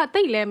ဆိုတော့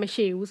တိတ်လည်းမ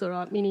ရှိဘူးဆို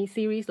တော့ mini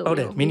series ဆိုဟုတ်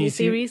တယ် mini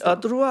series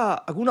သူတို့က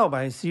အခုနောက်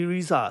ပိုင်း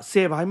series က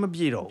10ပိုင်းမပြ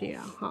ည့်တော့ဘူး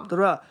သူ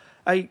တို့က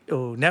အဲ့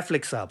ဟို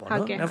Netflix อ่ะပေါ့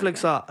နော် Netflix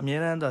อ่ะအမြဲ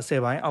တမ်း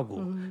10ပိုင်းအောက်ကို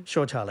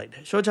short ချလိုက်တ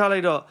ယ် short ချလို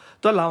က်တော့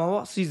သူကလာမှာ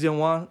ပေါ့ season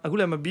 1အခု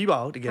လည်းမပြီးပါ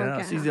ဘူးတကယ်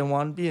တော့ season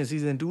 1ပြီးရင်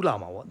season 2လာ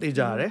မှာပေါ့သိ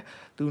ကြရတယ်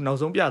သူနောက်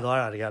ဆုံးပြသွား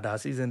တာတွေကဒါ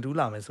season 2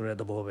လာမယ်ဆိုတဲ့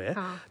သဘောပဲ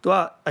သူက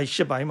အဲ့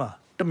10ပိုင်းမှာ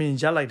တမင်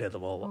ရက်လိုက်တဲ့သ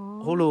ဘောပေါ့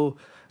ဟိုလို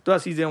သူက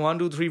season 1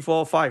 2 3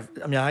 4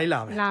 5အများကြီးလာ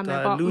မယ်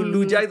လူ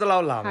ကြိုက်သလော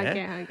က်လာမယ်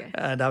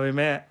ဒါပေ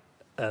မဲ့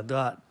သူ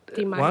က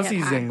1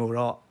 season ကို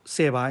တော့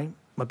10ပိုင်း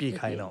မပြည့်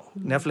ခိုင်းတော့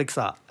Netflix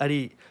อ่ะအဲ့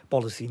ဒီ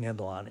policy နဲ့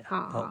သွားတယ်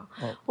ဟုတ်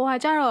ဟိုဟာ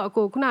ကြတော့အ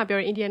ခုခုနပြော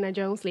တဲ့ Indiana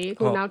Jones လေ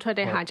ခုနောက်ထွက်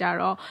တဲ့ဟာကြ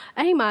တော့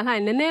အဲ့ဒီမှာလှို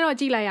င်းနည်းနည်းတော့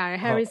ကြည့်လိုက်ရတယ်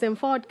Harrison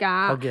Ford က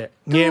ဟုတ်ကဲ့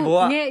ငယ်ဘ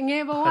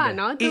ဝ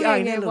နော်သူ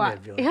ငယ်ဘဝ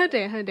ဟုတ်တ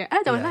ယ်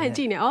အဲ့ကြောင့်လှိုင်း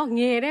ကြည့်နေင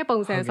ယ်တဲ့ပုံ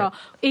စံဆို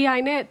AI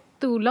နဲ့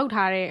သူလောက်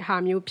ထားတဲ့ဟာ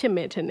မျိုးဖြစ်မ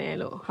ယ်ထင်တယ်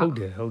လို့ဟုတ်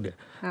တယ်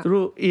သူ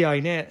တို့ AI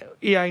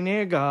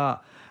နဲ့က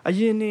အ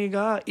ရင်နေက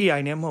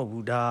AI နဲ့မဟုတ်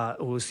ဘူးဒါ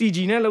ဟို CG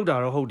နဲ့လောက်တာ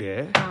တော့ဟုတ်တယ်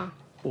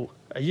ဟို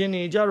အရင်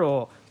နေကြ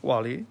တော့ဟို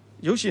လေ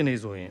ရုပ်ရှင်နေ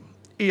ဆိုရင်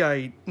AI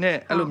နဲ့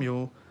အဲ့လို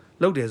မျိုး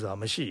လောက်တယ်ဆိုတာ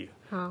မရှိ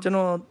ဘူးကျွန်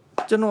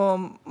တော်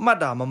မှတ်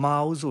တာမမာ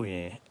ဘူးဆိုရ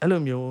င်အဲ့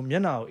လိုမျိုးမျ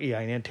က်နှာကို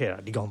AI နဲ့ထည့်တာ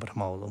ဒီကောင်ပထ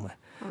မဆုံးပဲ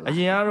အရ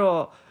င်က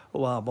တော့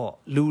ဟိုဟာပေါ့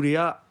လူတွေက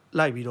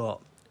လိုက်ပြီးတော့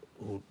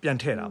ဟိုပြန်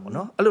ထည့်တာပေါ့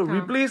နော်အဲ့လို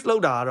replace လု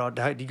ပ်တာကတော့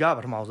ဒီကပ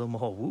ထမဆုံးမ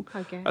ဟုတ်ဘူး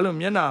အဲ့လို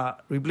မျက်နှာ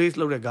replace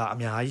လုပ်တဲ့ကအ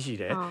များကြီးရှိ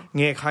တယ်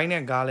ငယ်ခိုင်း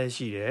တဲ့ကားလည်း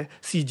ရှိတယ်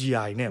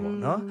CGI နဲ့ပေါ့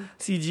နော်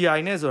CGI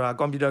နဲ့ဆိုတာ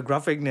computer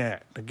graphic နဲ့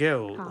တကယ်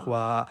ဟို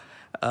ဟာ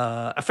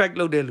effect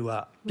လုပ်တဲ့လူက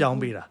ပြောင်း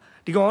ပေးတာ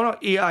ဒီကောင်ကတော့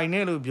AI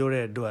နဲ့လို့ပြော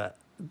တဲ့အတွက်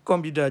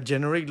computer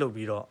generate လုပ်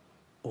ပြီးတော့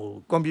ဟို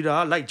computer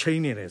က light chain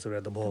နေတယ်ဆို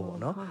တဲ့သဘောပေါ့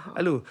နော်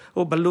အဲ့လို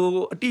ဟိုဘလို့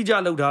အတိအကျ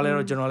လောက်ထားလဲ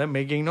တော့ကျွန်တော်လည်း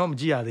making တော့မ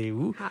ကြည့်ရသေး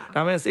ဘူး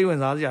ဒါပေမဲ့စိတ်ဝင်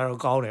စားစရာ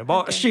တော့ကောင်းတယ်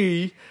ပေါ့အရှိ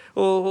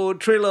ဟို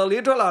trailer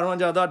လေးထွက်လာတော့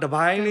ကြာတော့တ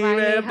ပိုင်းလေး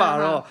ပဲပါ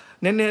တော့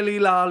နည်းနည်း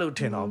လေးလားလို့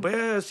ထင်တော့ဘ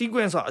ယ်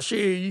sequence အ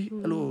ရှိ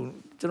အဲ့လို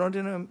ကျွန်တော်တ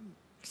င်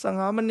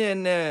15မိနစ်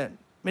နဲ့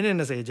မိနစ်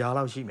20ကြာ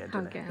လောက်ရှိမယ်တ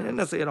င်တယ်မိ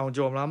နစ်20တောင်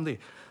ကြော်မလားမသိ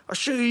အ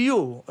ရှိ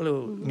ကိုအဲ့လို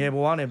ငယ်ဘ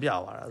ဝနဲ့ပြ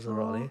သွားတာဆို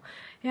တော့လေ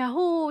ရ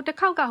ဟိုတစ်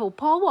ခေါက်ကဟို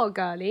Paul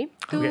Walker လေ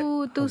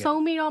သူ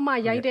ဆုံးပြီးတော့မှ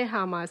ရိုက်တဲ့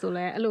ဟာမှာဆို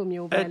လဲအဲ့လို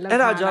မျိုးပဲလောက်တာအဲ့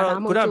ဒါကြောင့်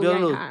ခုနပြော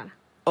လို့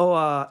ဟို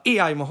ဟာ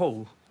AI မဟုတ်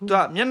ဘူးသူက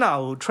မျက်နှာ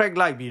ကို track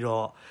လိုက်ပြီး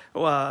တော့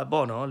ဟိုဟာ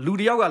ပေါ့နော်လူ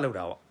တယောက်ကလောက်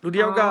တာပေါ့လူတ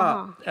ယောက်က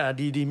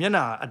ဒီမျက်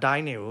နှာအတို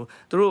င်းတွေကို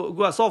သူတို့အ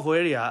ခုက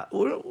software တွေက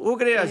ဟို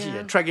ကလေးရရှိတ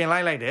ယ် tracking လို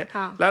က်တယ်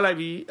လိုက်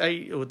ပြီးအဲ့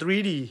ဟို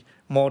 3D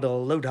model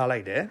လောက်ထားလို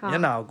က်တယ်မျ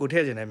က်နှာကိုထ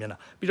ည့်ခြင်းနဲ့မျက်နှာ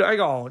ပြီးတော့အဲ့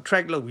ကောင်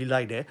track လုပ်ပြီး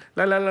လိုက်တယ်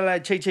လို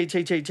က်ချိ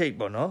တ်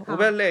ပေါ့နော်ဟို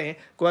ဘက်လဲရင်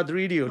ကိုက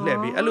 3D ကိုလှည့်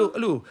ပြီးအဲ့လို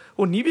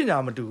ဟိုနီးပညာ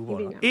မတူဘူးပေါ့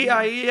နော်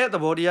AI ရဲ့သ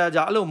ဘောတရားကြ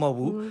အဲ့လိုမဟုတ်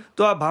ဘူး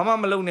သူကဘာမှ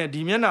မလုပ်နဲ့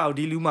ဒီမျက်နှာကို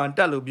ဒီလူမှတ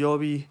က်လို့ပြော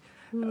ပြီး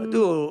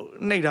သူ့ကို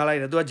နှိပ်ထားလိုက်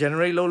တယ်သူက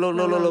generate လုပ်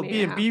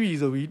ပြီးပြီ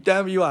ဆိုပြီးတ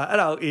န်းပြီးသွားအဲ့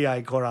ဒါကို AI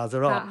ခေါ်တာဆို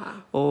တော့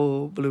ဟို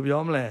ဘယ်လို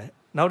ပြောမလဲ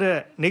နောက်တဲ့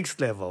next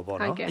level ပေါ့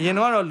နော်အရင်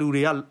တော့လူ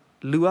တွေက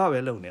လူကပဲ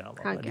လုပ်နေတာ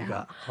ပေါ့အဓိက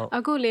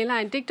အခုလင်းလို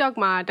က် TikTok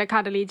မှာတခါ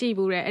တလေကြည့်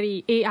ဘူးတဲ့အဲ့ဒီ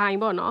AI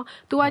ပေါ့နော်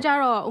သူကကြ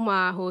တော့ဥမာ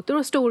ဟိုသူ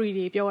တို့ story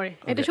တွေပြောတယ်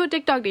အဲ့တချို့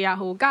TikTok တွေက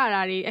ဟိုက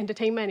ရာတွေ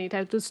entertainment တွေ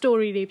တဲ့သူ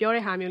story တွေပြော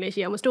တဲ့ဟာမျိုးလေး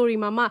ရှိအောင် story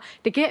မှာမှ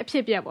တကယ်အဖြ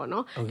စ်ပြက်ပေါ့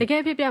နော်တကယ်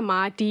အဖြစ်ပြက်မှာ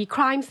ဒီ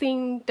crime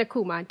scene တစ်ခု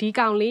မှာဒီ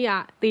ကောင်လေးက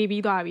သေ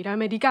ပြီးသွားပြီဒါပေ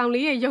မဲ့ဒီကောင်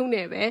လေးရဲ့ရုပ်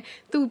နဲ့ပဲ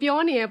သူပြော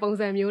နေတဲ့ပုံ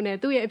စံမျိုးနဲ့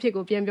သူ့ရဲ့အဖြစ်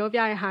ကိုပြန်ပြောပြ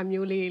တဲ့ဟာ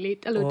မျိုးလေးလေ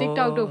အဲ့လို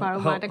TikTok တို့ဘာ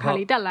လို့မှတခါ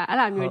လေးတက်လာအဲ့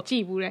လိုမျိုးကြ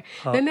ည့်ဘူးတဲ့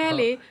နည်းနည်း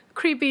လေး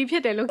creepy ဖြ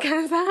စ်တယ်လို့ခံ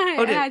စားရတယ်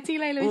အဲ့ဒါကြည့်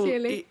လိုက်လို့ရှိရ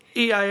င်လေ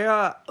AI က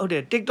ဟုတ်တ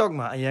ယ် TikTok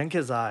မှာအရန်ခ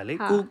က်စားရလေ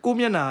ကို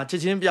မျက်နှာချ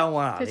က်ချင်းပြောင်း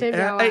သွားတာလေ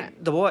အဲ့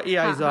သဘောက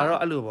AI ဆိုတာတော့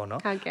အဲ့လိုပေါ့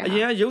နော်အရ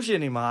င်ကရုပ်ရှင်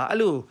တွေမှာအဲ့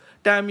လို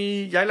တမ်းပြီး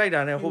ရိုက်လိုက်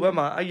တာနဲ့ဟိုဘက်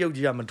မှာအဲ့ရုပ်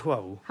ကြီးကမထွ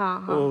က်ဘူး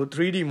ဟို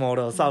 3D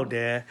model စောက်တ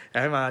ယ်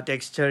အဲ့မှာ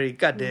texture တွေ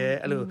ကတ်တယ်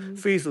အဲ့လို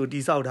face ကိုတိ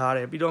စောက်ထားတ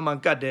ယ်ပြီးတော့မှ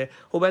ကတ်တယ်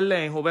ဟိုဘက်လှ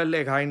ည့်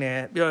ခိုင်းတယ်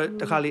ပြီးတော့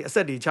တစ်ခါလေးအဆ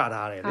က်တွေချ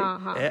ထားတယ်လေ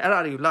အဲ့ဒါ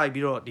တွေကိုလိုက်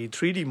ပြီးတော့ဒီ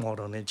 3D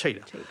model နဲ့ချိန်တ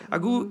ယ်အ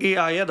ခု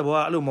AI ရဲ့သဘောက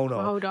အဲ့လိုမဟုတ်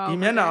တော့ဒီ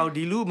မျက်နှာကို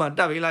ဒီလူမှတ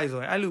က်ပေးလိုက်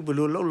ဆိုရင်အဲ့လူဘယ်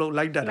လိုလှုပ်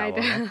လိုက်တတ်တာ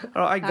ပေါ့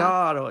နော်အဲ့တော့အဲ့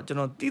ကားကတော့ကျွန်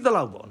တော်တီးသ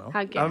လောက်ပေါ့နော်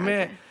ဒါပေ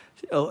မဲ့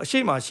ဟိုအရှိ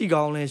မရှိ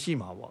ကောင်းလဲရှိ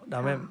မှာပေါ့ဒါ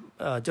ပေမဲ့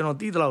ကျွန်တော်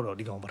တီးသလောက်တော့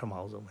ဒီကောင်ပထမ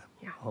ဆုံးပဲ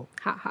ဟုတ်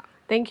ဟာ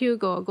thank you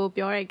ကို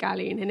ပြောတဲ့ကား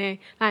လေးနည်းနည်း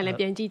လိုက်လည်း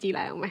ပြန်ကြည့်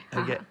လိုက်အောင်မယ်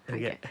ဟုတ်ကဲ့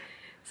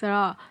ဆို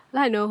တော့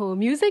လိုက်တော့ဟို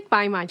music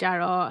ပိုင်းမှာကြ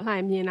တော့လို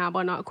က်မြင်တာ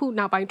ပေါ့နော်အခု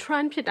နောက်ပိုင်း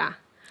trend ဖြစ်တာ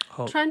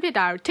trend ဖြစ်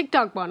တာ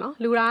TikTok ပေါ့နော်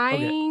လူတို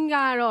င်းက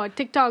တော့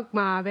TikTok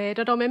မှာပဲ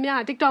တော်တော်များများ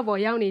TikTok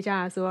ပေါ်ရောက်နေကြတာ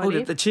ဆိုတော့လေဟုတ်တ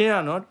ယ်တချင်းက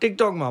နော်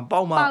TikTok မှာ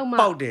ပေါ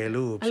က်တယ်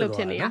လို့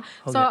ဖြစ်နေတာ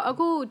ဆိုတော့အ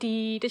ခုဒီ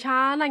တ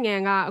ခြားနိုင်ငံ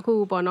ကအခု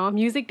ပေါ့နော်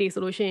music တွေ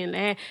ဆိုလို့ရှိရင်လ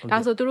ည်းဒါ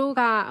ဆိုသူတို့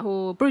ကဟို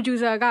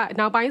producer က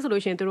နောက်ပိုင်းဆို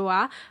လို့ရှိရင်သူတို့က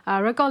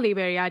record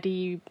label တွေကဒီ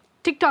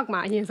TikTok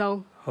မှာအရင်ဆုံး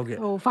ဟုတ်ကဲ့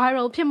ဟို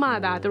viral ဖြစ်မှ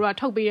သာသူတို့က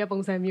ထုတ်ပေးတဲ့ပုံ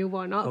စံမျိုး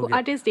ပေါ့နော်အခု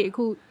artist တွေအ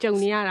ခုကြုံ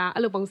နေရတာ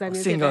အဲ့လိုပုံစံ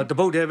မျိုးဖြစ်တယ်တ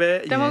ပုတ်တည်းပဲ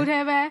သူ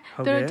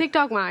တို့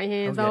TikTok မှာအရ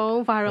င်ဆုံး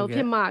viral ဖြ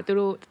စ်မှသူ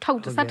တို့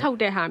ဆက်ထုတ်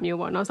တဲ့ဟာမျိုး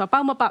ပေါ့နော်ဆိုတော့ပေါ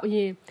က်မပေါက်အရ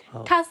င်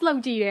test လု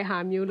ပ်ကြည့်တဲ့ဟာ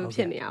မျိုးလို့ဖြ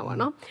စ်နေတာပေါ့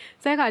နော်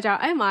ဆဲခါကျတော့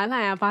အဲ့မှာလှ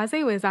န်ကဘာစိ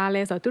တ်ဝင်စား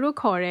လဲဆိုတော့သူတို့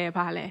ခေါ်တဲ့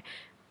ဘာလဲ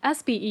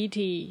SPED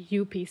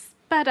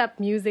sped up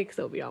music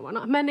ဆိုပြီးတော့ပေါ့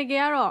နော်အမှန်တက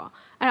ယ်ကတော့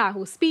အဲ့ဒါ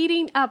ဟို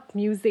speeding up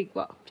music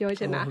ပေါ့ပြော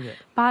ချင်တာ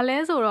ဘာလဲ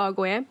ဆိုတော့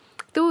ကွယ်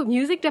သူ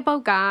music တစ်ပု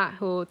တ်က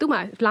ဟိုသူ့မှာ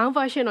long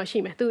version တော့ရှိ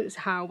မယ်သူ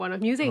ဟာပေါ့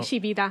နော် music ရှိ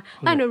ပြီးသား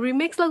အဲ့တော့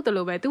remix လုပ်တယ်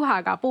လို့ပဲသူဟာ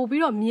ကပို့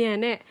ပြီးတော့မြန်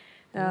တဲ့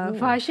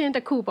version တ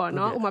စ်ခုပေါ့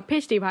နော်ဥပမာ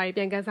pitch တွေဘာတွေ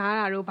ပြန်ကန်စား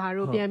တာတို့ဘာ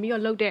တို့ပြန်ပြီး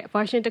တော့လုပ်တဲ့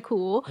version တစ်ခု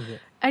ကို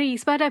အဲ့ဒီ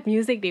sped up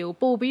music တွေကို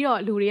ပို့ပြီးတော့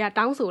လူတွေက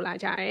တောင်းဆိုလာ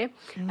ကြတယ်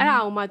အဲ့ဒါ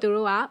အောင်မှသူ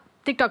တို့က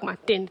TikTok မှာ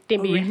တင်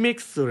ပြီး remix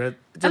ဆိုတော့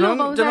ကျွန်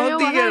တော်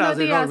သိခဲ့တာ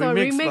ဆိုတော့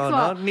remix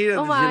ပေါ့နေတဲ့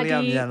ဒီလေးက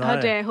မြန်တော့ဟု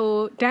တ်တယ်ဟို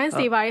dance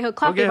တွေပါဟို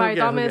club တွေပါ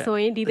တော့မယ်ဆို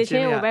ရင်ဒီသချ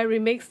င်းကိုပဲ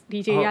remix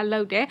DJ ကလု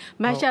ပ်တယ်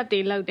mashup တွေ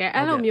လုပ်တယ်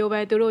အဲ့လိုမျိုးပဲ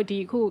သူတို့ဒီ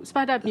အခု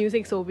sped up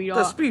music ဆိုပြီး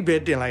တော့ speed ပဲ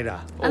တင်လိုက်တာ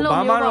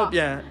ဘာမှတော့ပြ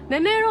န်န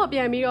ည်းနည်းတော့ပြ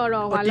န်ပြီးတော့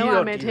ဟိုလောက်ရ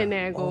မယ်ထင်တ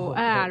ယ်ကို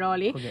အဲ့ဒါတော့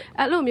လေ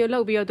အဲ့လိုမျိုးလု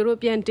ပ်ပြီးတော့သူတို့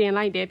ပြန်တင်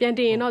လိုက်တယ်ပြန်တ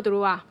င်ရင်တော့သူ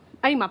တို့က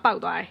အဲ့ဒီမှာပေါက်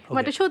သွားတယ်။ဟို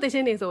မှာတချို့သချ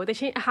င်းတွေဆိုသ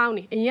ချင်းအဟောင်း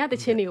နေအရင်ကသ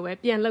ချင်းတွေကိုပဲ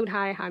ပြန်လှုပ်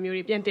ထားတဲ့ဟာမျိုး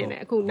တွေပြန်တင်တ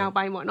ယ်အခုနောက်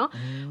ပိုင်းပေါ့နော်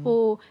။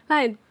ဟို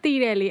လိုက်တီး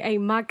တယ်လေအဲ့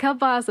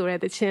markup ဆိုတဲ့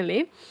သချင်းလေ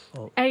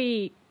အဲ့ဒီ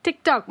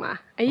TikTok မှာ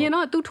အရင်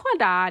တော့ तू ထွက်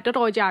တာတော်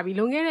တော်ကြာပြီ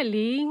လွန်ခဲ့တဲ့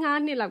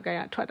4-5နှစ်လောက်က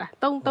ထွက်တာ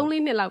3-4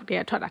နှစ်လောက်တ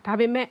ည်းထွက်တာဒါ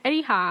ပေမဲ့အဲ့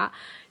ဒီဟာ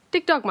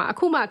TikTok မှာအ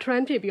ခုမှ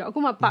trend ဖြစ်ပြီးတော့အခု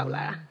မှပေါက်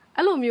လာတာ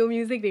အဲ့လိုမျိုး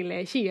music တွေလ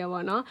ည်းရှိရပါ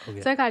တော့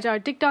ဆိုတော့ခါကျတော့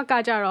TikTok က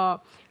ကြတော့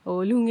ဟို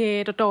လူငယ်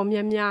တော်တော်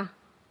များများ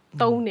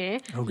သုံးတယ်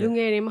လူင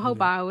ယ်တွေမဟုတ်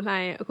ပါဘူးလှို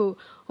င်းအခု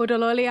ဟို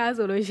တော်တော်လေးအား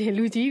ဆိုလို့ရှိရင်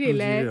လူကြီးတွေ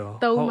လည်း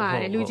သုံးပါ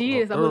တယ်လူကြီး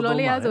တွေဆိုဟိုတော်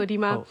လေးအားဆိုဒီ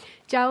မှာ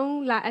ကျောင်း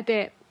လာအပ်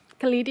တဲ့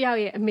ကလေးတယောက်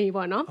ရဲ့အမေ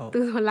ပေါ့နော်သူ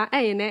ဆိုလာ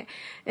အဲ့ရင်နဲ့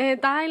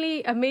တိုင်းလေး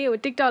အမေကို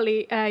TikTok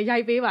လေးရို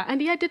က်ပေးပါအန်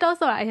တီက TikTok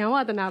ဆိုတာအယံဝ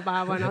ဒနာပါ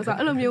ပေါ့နော်ဆိုတော့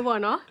အဲ့လိုမျိုး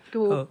ပေါ့နော်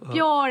သူ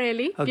ပျော်တယ်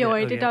လေပျော်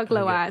ရ TikTok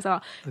လောက်ပါဆို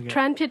တော့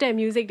trend ဖြစ်တဲ့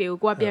music တွေကို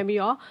ကိုကပြန်ပြီး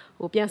တော့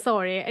ဟိုပြန်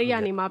ဆော့တယ်အဲ့ဒီက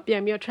နေမှပြ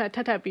န်ပြီးတော့ထ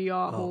ပ်ပြီး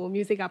တော့ဟို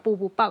music ကပို့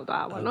ပေါက်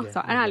သွားတာပေါ့နော်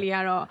ဆိုတော့အဲ့ဒါလေးက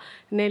တော့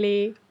နည်း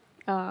လေး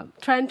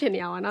trend ဖြစ်နေ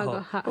ရပါတော့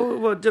ဆို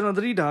ဟိုကျွန်တော်သ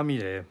တိထားမိ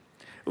တယ်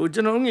ဟိုကျွ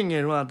န်တော်ငင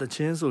ယ်တော့တချ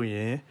င်းဆိုရ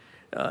င်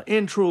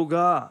intro က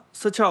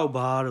16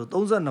ဘာတို့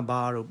32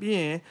ဘာတို့ပြီး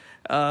ရင်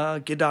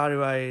guitar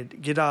တွေ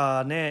guitar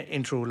နဲ့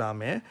intro လာ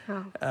မယ်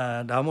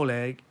ဒါမှမဟုတ်လဲ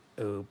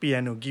ဟို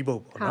piano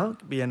keyboard ပေါ့နော်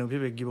piano ဖြ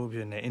စ်ဖြစ် keyboard ဖြ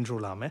စ်နေ intro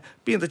လာမယ်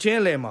ပြီးရင်တချင်း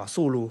အလယ်မှာ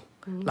solo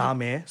လာ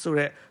မယ်ဆို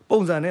တော့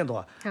ပုံစံနဲ့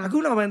သွားအခု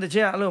နောက်ပိုင်းတချ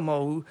င်းအဲ့လိုမဟု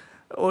တ်ဘူး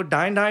ဟို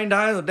ဒိုင်းဆို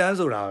တန်း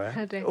ဆိုတာပဲ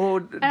ဟို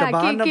တ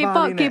ဘာနှစ်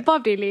ပါးလေး K-pop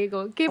တွေလေး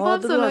ကို K-pop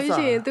ဆိုလို့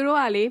ရှိရင်သူတို့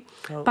ကလေ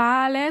ဘာ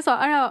လဲဆိုတော့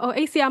အဲ့တော့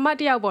ဟိုဆီယာမ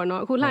တယောက်ပေါ့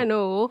နော်အခုလှိုင်း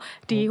တို့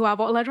ဒီဟို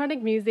ပါ electronic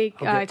music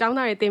အကြောင်း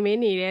သားတွေသင်ပေး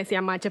နေတဲ့ဆီ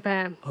ယာမ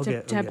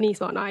Japanese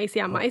ပေါ့နော်အဲ့ဆီ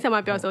ယာမ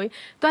ပြောဆိုရင်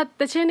သူက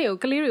တချင်းတွေကို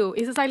ကလေးတွေကို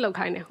exercise လုပ်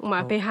ခိုင်းတယ်ဟိုမှာ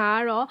ဘယ်ဟာက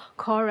တော့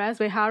chorus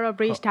ဘယ်ဟာကတော့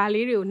bridge ဒါ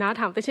လေးတွေကိုနား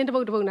ထောင်တချင်းတစ်ပု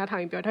တ်နားထော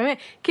င်ပြီးပြောဒါပေမဲ့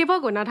K-pop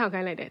ကိုနားထောင်ခို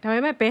င်းလိုက်တယ်ဒါပေ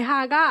မဲ့ဘယ်ဟာ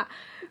က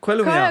ခွဲ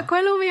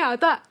လို့မရ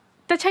သူ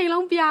တစ်ချိန်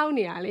လုံးပြောင်း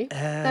နေရလေ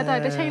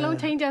တော်တစ်ချိန်လုံး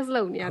changes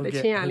လုပ်နေရတဲ့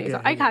ချင်းရလေ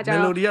ဆိုအဲ့ခါကျတော့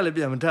melody ကလည်း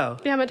ပြန်မထပ်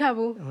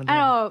ဘူးအဲ့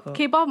တော့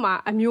K-pop မှာ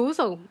အမျိုး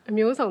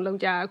စုံလုံး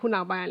ကြအခု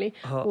နောက်ပိုင်းလေ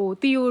ဟို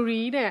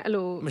theory နဲ့အဲ့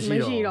လိုမ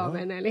ရှိတော့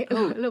ဘဲနဲ့လေအဲ့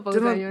လိုပုံစံ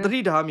မျိုးသတိ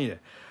ထားမိတယ်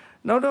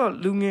နောက်တော့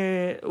လူငယ်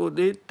ဟို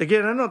တက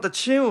ယ်တမ်းတော့တ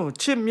ချင်းကို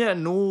ချစ်မြတ်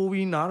နိုး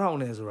ပြီးနားထောင်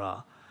နေဆိုတာ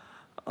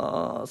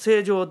စေ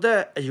ကျော်သ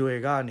က်အရွယ်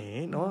ကနေ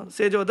နော်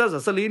စေကျော်သက်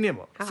ဆို14နှစ်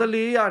ပေါ့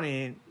14ကနေ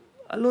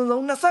အလွန်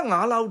ဆုံး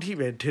25လောက်ထိ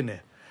ပဲထင်တ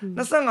ယ်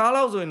25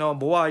လောက်ဆိုရင်တော့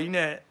ဘဝကြီး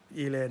နဲ့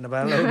ရေးလဲနပ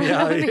န်းလုံးပြရ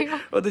ပြီ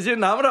ဟိုတချ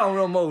င်းနားမထောင်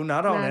တော့မဟုတ်ဘူး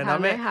နားထောင်တယ်ဒါ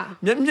ပေမဲ့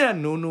မြက်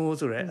နိုး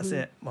ဆိုတဲ့အဆ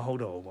င့်မဟုတ်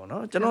တော့ဘူးပေါ့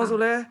နော်ကျွန်တော်ဆို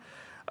လဲ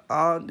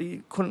ဒီ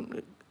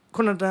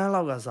ခုနှစ်တန်း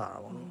လောက်ကစားတာ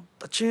ပေါ့နော်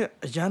တချင်း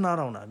အရန်နား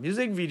ထောင်တာ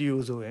music video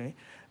ဆိုရင်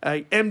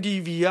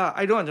MTV က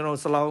အဲ့တော့ကျွန်တော်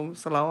စလော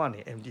င်းကနေ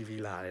MTV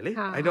လာတယ်လေ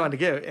အဲ့တော့တ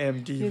ကယ်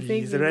MTV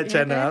ဆိုတဲ့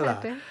channel လာ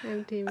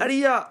အဲ့ဒီ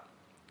က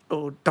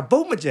ဟိုတပု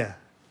တ်မကြံ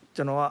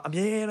ကျွန်တော်ကအ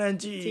မြဲတမ်း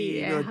ကြည့်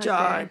တော့ကြာ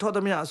ထောက်သ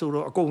မျှဆို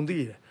တော့အကုန်သိ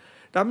တယ်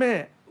ဒါမဲ့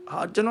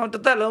ကျွန်တော်တ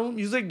စ်သက်လုံး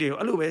music တွေကို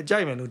အဲ့လိုပဲကြို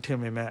က်မယ်လို့ထင်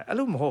ပေမဲ့အဲ့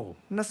လိုမဟုတ်ဘူး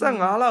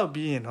25လောက်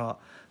ပြီးရင်တော့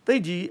တိ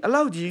တ်ကြီးအဲ့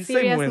လောက်ကြီး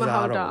စိတ်ဝင်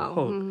စားတော့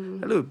ဟုတ်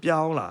အဲ့လို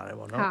ပြောင်းလာတယ်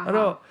ပေါ့နော်အဲ့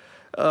တော့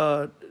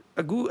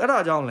အခုအဲ့ဒါ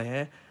ကြောင့်လဲ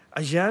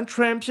အရန်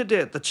trend ဖြစ်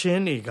တဲ့သချ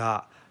င်းတွေက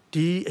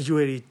ဒီအရွ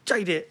ယ်တွေကြို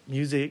က်တဲ့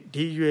music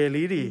ဒီအရွယ်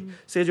လေးတွေ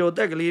စေကျော်တ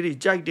က်ကလေးတွေ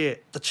ကြိုက်တဲ့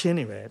သချင်း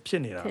တွေပဲဖြ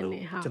စ်နေတာ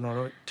လို့ကျွန်တော်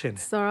တို့ထင်တ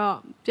ယ်ဆိုတော့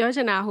ပြောချ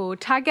င်တာဟို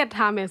target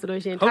ထားမယ်ဆို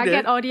လို့ရှိရင်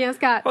target audience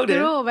ကသူ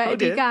တို့ပဲအ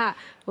ဓိက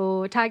ဟို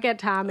target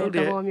ထားမယ်သ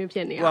ဘောမျိုးဖြ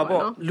စ်နေတာ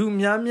ပေါ့နော်လူ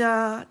များ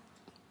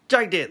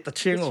ကြိုက်တဲ့သ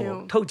ချင်းကို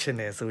ထုတ်ချင်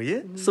တယ်ဆိုရ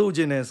င်စိုးချ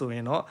င်တယ်ဆိုရ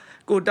င်တော့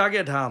ကို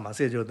target ထားရမှာ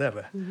စေကျော်သက်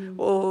ပဲ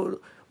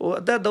ဟို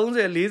အသက်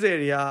30 40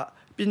တွေက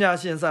ပညာ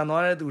ရှင်ဆန်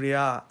သွားတဲ့သူတွေက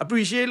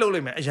appreciate လုပ်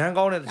လိုက်မယ်အရန်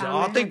ကောင်းတဲ့တချင်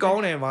တိတ်ကော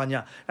င်းတယ်ဗာ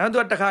ညာအဲ့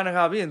တော့ तू တ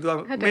ခါပြီးရင် तू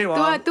မေး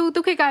သွား तू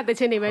ခိကတ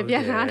ချင်တွေပဲပြ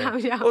န်လာထောင်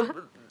ရအောင်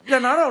ပြ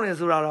န်လာတော့နေ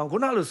ဆိုတာတော့ခု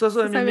နလို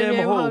ဆွဲမြဲ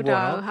မဟုတ်ဘူး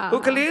ပေါ့နော်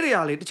ဟိုကလေးတွေက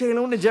လေတစ်ချိန်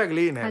လုံးနှစ်ချက်က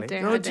လေးနဲ့လေကျွ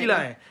န်တော်ကြည့်လို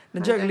က်ရင်နှ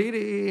စ်ချက်ကလေး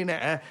တွေနဲ့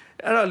အဲ့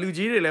တော့လူ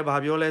ကြီးတွေလည်းဗာ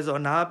ပြောလဲဆို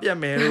တော့နားပြတ်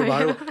မယ်လို့ဗာ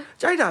တော့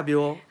ကြိုက်တာ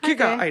ပြောခိ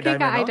ကအဲ့တိုင်း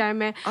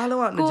ပဲအားလုံး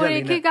ကနှစ်ချက်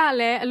လေးနဲ့ခိက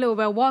လည်းအဲ့လို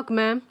ပဲ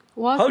Walkman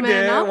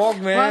နော်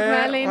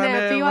Walkman လေးနဲ့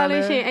ပြီးသွား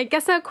လို့ရှိရင်အဲ့က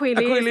က်ဆက်ခွေ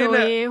လေးဆို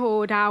ရင်ဟို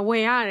ဒါဝ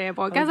ယ်ရတယ်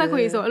ပေါ့ကက်ဆက်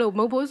ခွေဆိုအဲ့လို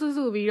မုတ်ဖိုး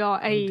စုပြီးတော့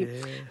အဲ့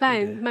လို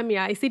က်မှတ်မိ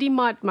တာ City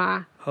Mart မှာ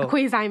အ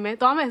ခွေဆိုင်ပဲ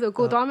သွားမယ်ဆို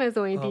ကိုသွားမယ်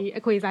ဆိုရင်ဒီ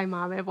အခွေဆိုင်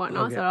မှာပဲပေါ့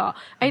နော်ဆိုတော့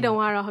အဲ့တုန်း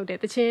ကတော့ဟုတ်တယ်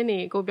တချင်းနေ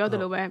ကိုပြောသ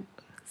လိုပဲ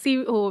စီ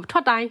ဟိုထွ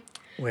က်တိုင်း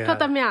ထွက်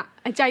သမျှ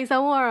အကြိုက်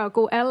ဆုံးကတော့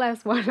ကို LS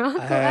ပေါ့နော်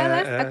ကို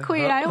LS အခွေ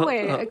တိုင်းဝ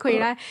ယ်အခွေ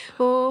တိုင်း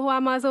ဟို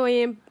မှာဆိုရ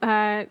င်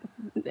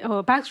ဟို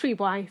Backstreet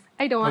Boys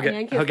အဲ့တုန်းကအရ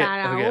င်ခေတ်စား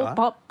တာဟို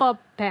pop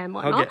band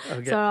ပေါ့နော်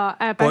ဆိုတော့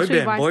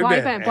Backstreet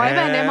boy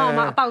band နဲ့မှ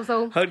အပေါက်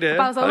ဆုံး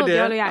လို့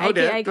ပြောလို့ရအဲ့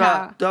ဒီအဲ့က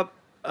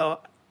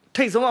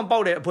ထိတ်ဆုံးပေါ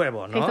က်တဲ့အဖွဲ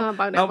ပေါ့နော်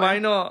နောက်ပို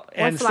င်းတော့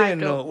NSYNC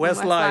တို့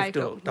Westlife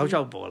တို့တောက်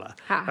လျှောက်ပေါ်လာ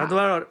ဒါသူ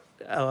ကတော့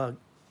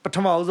ပထ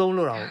မဆုံး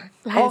လို့တော့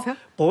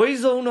ဘိုး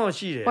ဆုံးတော့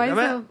ရှိတယ်ဒါပေ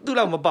မဲ့သူ့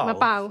လောက်မပေါက်ဘူး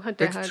ဟုတ်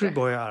တယ်Street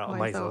Boy ကတော့အ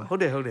မိုက်ဆုံးဟု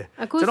တ်တယ်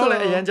ကျွန်တော်လ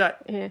ည်းအရင်ကြိုက်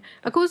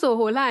အခုဆို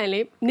ဟိုလာရင်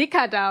လေ Nick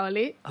Carter ကို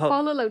လေ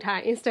follow လုပ်ထား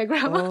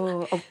Instagram မှာ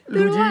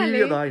လူကြီးဖြ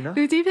စ်သွားပြီနော်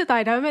လူကြီးဖြစ်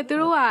သွားပြီဒါပေမဲ့သူ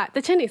တို့ကတ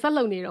ချင်းတွေဆက်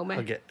လုပ်နေတော့မယ်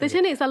တချ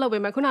င်းတွေဆက်လုပ်ပေ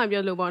မဲ့ခုန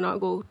ပြောလို့ပေါ့နော်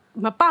အခု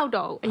မပေါက်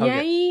တော့ဘူးအရ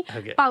င်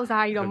ပေါက်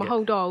စားကြီးတော့မဟု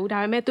တ်တော့ဘူးဒါ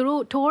ပေမဲ့သူ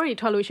တို့ tour တွေ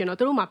ထွက်လို့ရှင်တော့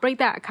သူတို့မှာပြိ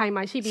သက်အခိုင်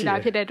မှာရှိပြီးသား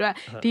ဖြစ်တဲ့အတွက်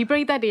ဒီပြိ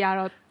သက်တွေက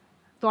တော့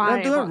သွား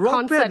တယ်ပေါ့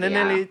concert နည်းန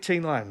ည်းလေးချိ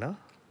န်သွားတယ်နော်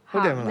ဟု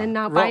တ်တယ်မလား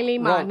နောက်ပိုင်းလေး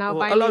မှာ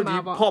ပေါ့အဲ့လောက်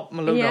ကြီး pop မ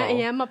လုပ်တော့အ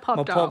ရင်မ pop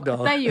တော့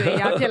တက်ရွယ်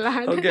ရဖြစ်လာ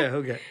တယ်ဟု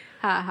တ်ကဲ့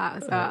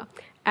so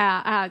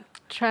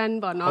trend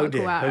ပေါ့နော်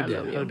ကိုကအဲ့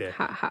လိုမျိုး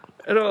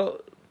အဲ့တော့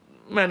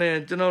မှန်တယ်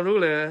ကျွန်တော်တို့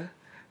လည်း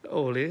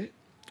ဟိုလေ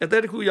အသ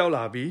က်တစ်ခုရောက်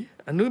လာပြီ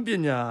အမှုပ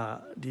ညာ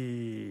ဒီ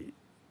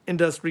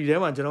industry ထဲ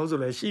မှာကျွန်တော်ဆို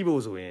လည်းရှိ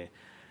ဖို့ဆိုရင်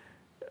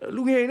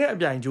လူငယ်နဲ့အ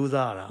ပြိုင်စူးစ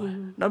မ်းရတာ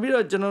နောက်ပြီး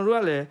တော့ကျွန်တော်တို့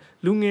ကလည်း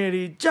လူငယ်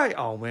တွေကြိုက်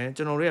အောင်ပဲ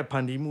ကျွန်တော်တို့ရဲ့ဖ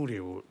န်တီးမှုတွေ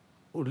ကို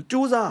ဟို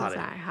စူးစမ်းရတယ်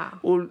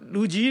ဟို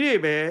လူကြီးတွေ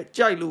ပဲ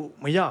ကြိုက်လို့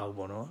မရဘူး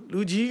ပေါ့နော်လူ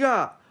ကြီးက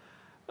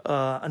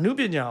အမှု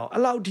ပညာကို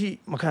အဲ့လောက်ထိ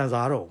မခံ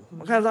စားတော့ဘူး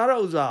မခံစား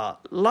တော့ဥစား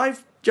live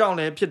ကြောင်း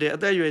လည်းဖြစ်တယ်အ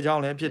သက်အရွယ်ကြော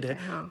င်းလည်းဖြစ်တယ်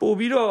ပို့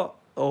ပြီးတော့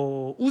ဟို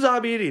ဦးစား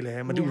ပေးတွေလ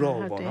ည်းမတူတော့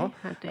ဘူးပေါ့နော်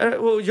အဲ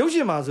ဟိုရုပ်ရှ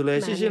င်မှာဆိုလဲ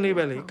ရှင်းရှင်းလေး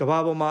ပဲလေကဘာ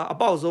ပေါ်မှာအ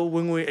ပေါက်ဆုံးဝ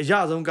င်ငွေအရ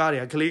ဆုံးကားတွေ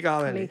ကကလေးကား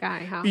ပဲလေ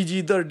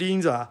PG-13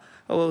 ဆိုတာ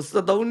ဟို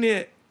73နှ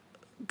စ်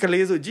က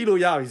လေးဆိုကြည့်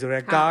လို့ရပြီဆို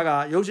တော့ကားက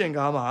ရုပ်ရှင်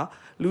ကားမှာ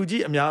လူ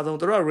ကြီးအများဆုံး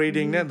တို့က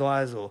rating နဲ့သွား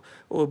ရဲဆို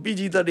ဟို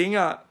PG-13 က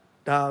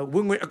ဒါဝ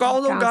င်ငွေအကော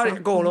င်းဆုံးကားတွေ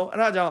အကုန်လုံးအဲ့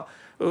ဒါကြောင့်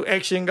ဟို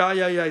action ကား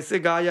ရိုက်စ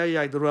စ်ကားရို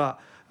က်တို့က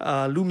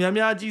လူများ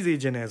များကြည့်စေ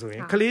ခြင်းတယ်ဆိုရ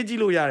င်ကလေးကြည့်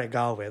လို့ရတဲ့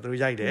ကားကိုပဲသူတို့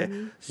ရိုက်တယ်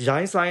ရို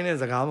င်းဆိုင်တဲ့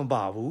စကားမ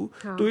ပါဘူး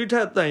တွေးထ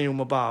က်တန်ရုံ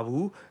မပါ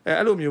ဘူး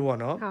အဲ့လိုမျိုးပေါ့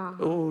နော်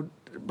ဟို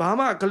ဘာ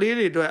မှကလေး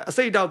တွေအတွက်အ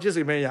စိတ်တောက်ဖြစ်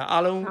စေမဲ့ရ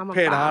အားလုံးဖ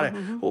ယ်ထားတယ်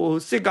ဟို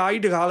စစ်ကား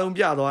ကြီးတကားလုံး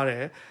ပြသွားတ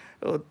ယ်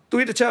ဟို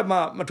တွေးတစ်ချက်မှ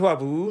မထွက်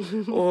ဘူး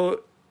ဟို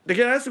တက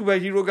ယ်စူပါ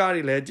ဟီးရိုးကား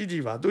တွေလည်းကြ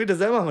ည့်ပါတွေးတစ်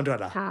စက်မှမထွက်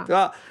တာသူက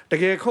တ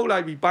ကယ်ခုတ်လို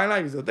က်ပြီးပိုင်းလို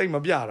က်ပြီးဆိုတိတ်မ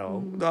ပြတော့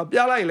ဘူးသူကပြ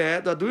လိုက်လဲ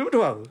သူကတွေးမ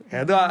ထွက်ဘူး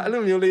သူကအဲ့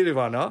လိုမျိုးလေးတွေ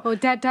ပေါ့နော်ဟို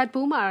dead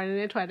pool မှာ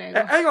လည်းထွက်တယ်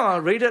အဲ့ကောင်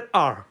rated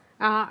R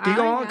ဒီ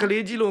ကောင်က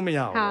လေးကြည့်လို့မရ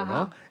ဘူးပေါ့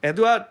နော်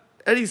သူက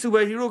အဲ့ဒီစူ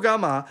ပါဟီးရိုးကား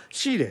မှာ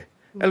ရှိတယ်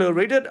အဲ့လို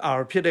rated R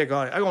ဖြစ်တဲ့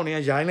ကားအဲ့ကောင်တွေက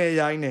ရိုင်းလဲ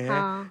ရိုင်းနေ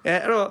အဲ့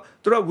တော့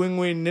သူကဝင်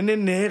ငွေနည်းန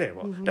ည်းနဲတယ်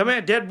ပေါ့ဒါပေမဲ့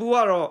dead pool က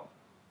တော့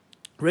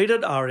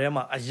rated R ထဲ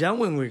မှာအရန်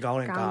ဝင်ငွေကောင်း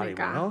တဲ့ကားတွေ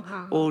ပေါ့နော်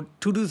ဟို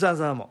ထူးထူးဆန်း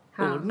ဆန်းပေါ့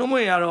ဟိုနှုတ်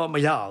မွေရတော့မ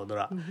ရအောင်သူ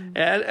က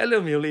အဲ့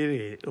လိုမျိုးလေး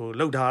တွေဟို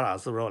လောက်ထားတာ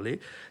ဆိုတော့လေ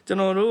ကျွန်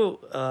တော်တို့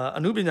အ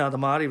မှုပညာသ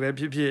မားတွေပဲ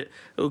ဖြစ်ဖြစ်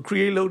ဟို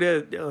create လုပ်တဲ့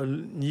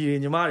ညီတွေ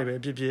ညီမတွေပဲ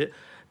ဖြစ်ဖြစ်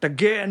တ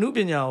ကယ်အမှုပ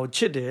ညာကိုချ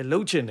စ်တယ်လှု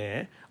ပ်ချင်တယ်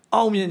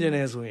အောင်မြင်ချင်တ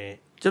ယ်ဆိုရင်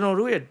ကျွန်တော်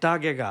တို့ရဲ့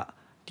target က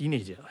တီးနေ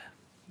ကြပဲ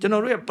ကျွန်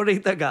တော်တို့ရဲ့ပရိ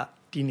သတ်က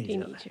တီးနေကြ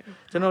ပဲ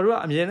ကျွန်တော်တို့က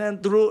အမြဲတမ်း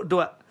သူတို့အတွ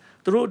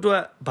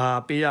က်ဘာ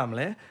ပေးရမ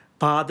လဲ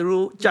ဘာသူ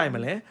တို့ကြိုက်မ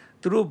လဲ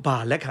သူတို့ဘာ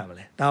လက်ခံမ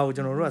လဲဒါကို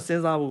ကျွန်တော်တို့ကစ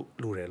ဉ်းစားဖို့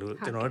လိုတယ်လို့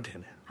ကျွန်တော်တို့ထင်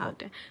တယ်ဟုတ်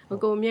တယ်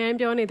ကိုအမြဲ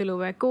ပြောနေတယ်လို့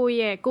ပဲ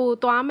ကို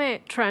သွားမဲ့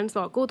trend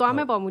ဆိုကိုသွား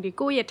မဲ့ပေါ်မူဒီ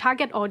ကိုရဲ့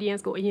target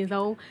audience ကိုအရင်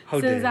ဆုံး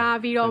စဉ်းစား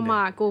ပြီးတော့မှ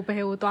ကိုဘ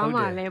ယ်ကိုသွား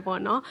မှာလဲ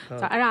ပေါ့နော်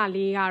ဆိုတော့အဲ့ဒါ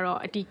လေးကတော့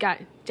အတိက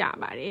ကြ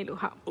ပါတယ်လို့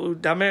ဟုတ်ဟို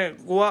ဒါမဲ့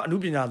ကိုကအမှု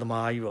ပညာသ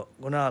မားကြီးပေါ့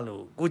ခုနက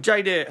လို့ကိုကြို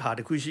က်တဲ့ဟာတ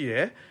စ်ခုရှိတ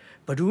ယ်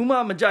ဘယ်သူမှ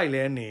မကြိုက်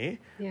လဲနေ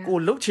ကို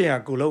လှုပ်ချင်ရ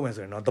ကိုလှုပ်မယ်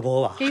ဆိုရင်တော့သဘော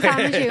ပါကိစ္စ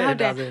မရှိဟုတ်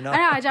တယ်အဲ့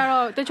ဒါကြ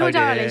တော့တချို့ကြ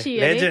တော့လည်းရှိရ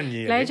လေ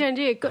legend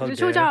ကြီးတ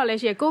ချို့ကြတော့လ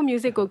ည်းရှိရကို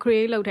music ကို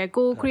create လုပ်တယ်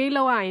ကို create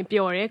လုပ်ရရင်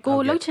ပျော်တယ်ကို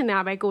လှုပ်ချင်တာ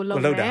ပဲကိုလှု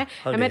ပ်တယ်ဒါ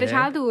ပေမဲ့တ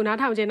ခြားသူနား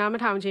ထောင်ခြင်းနားမ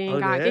ထောင်ခြင်း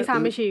ကကိစ္စ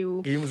မရှိ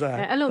ဘူး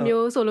အဲ့လို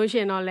မျိုးဆိုလို့ရှိ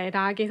ရင်တော့လည်း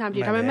ဒါကိစ္စမ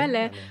ရှိဒါပေမဲ့လ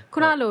ည်းခု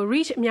နလို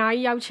reach အများ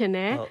ကြီးရောက်ချင်တ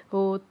ယ်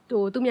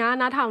ဟိုသူများ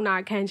နားထောင်တာ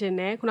ခံချင်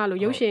တယ်ခုနလို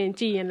ရုပ်ရှင်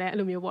ကြည့်ရင်လည်းအဲ့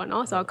လိုမျိုးပေါ့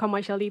နော်ဆိုတော့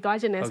commercially သွား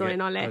ချင်တယ်ဆိုရင်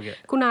တော့လည်း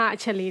ခုနအ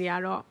ချက်လေးတွေက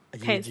တော့အ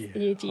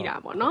ရေးကြီးတာ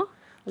ပေါ့နော်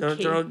ကျွန်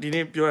တော်ဒီ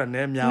နေ့ပြောရ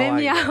တဲ့များ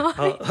ပါ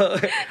ဟုတ်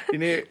ဒီ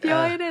နေ့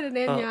ပြောရတဲ့န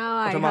ည်းများ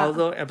ပါပထမ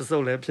ဆုံး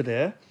episode လည်းဖြစ်တ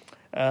ယ်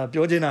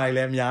ပြောချင်တာတွေလ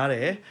ည်းများတ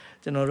ယ်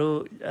ကျွန်တော်တို့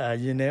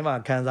ရင်ထဲမှာ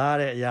ခံစားရ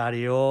တဲ့အရာ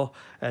တွေရော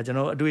ကျွန်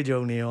တော်အတွေ့အကြုံ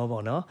တွေရော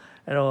ပေါ့နော်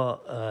အဲ့တော့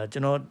ကျွ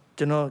န်တော်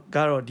က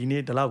တော့ဒီ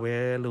နေ့ဒီလောက်ပဲ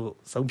လို့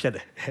ဆုံးဖြတ်တ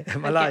ယ်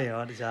မလားရော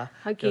တခြား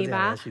ဟုတ်ကဲ့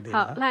ပါဟု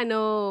တ်လှိုင်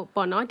တို့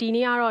ပေါ့နော်ဒီ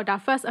နေ့ကတော့ဒါ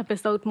first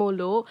episode မို့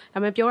လို့ဒါပေ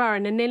မဲ့ပြောတာ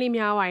တော့နည်းနည်းလေး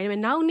များပါတယ်ဒါပေ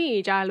မဲ့နောက်နေ့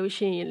ကြာလို့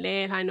ရှိရင်လ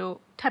ည်းလှိုင်တို့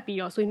ထပ်ပြီး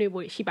တော့ဆွေးနွေး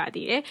ဖို့ရှိပါ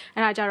သေးတယ်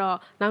အဲ့ဒါကြတော့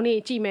နောက်နေ့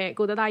ကြည့်မဲ့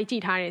ကိုသားသားကြီးကြ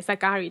ည့်ထားတဲ့ဇာ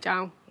တ်ကားတွေအကြော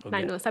င်း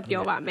နိုင်တော့ဆက်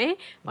ပြောပါမယ်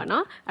ပေါ့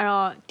နော်အဲ့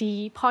တော့ဒီ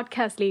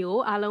podcast လေးကို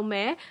အားလုံး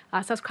ပဲ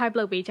subscribe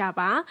လုပ်ပေးကြ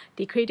ပါ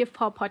ဒီ Creative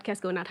Pop podcast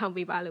ကိုနားထောင်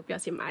ပေးပါလို့ပြော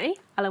ချင်ပါတယ်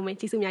အားလုံးပဲ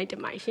ကျေးဇူးအများကြီးတ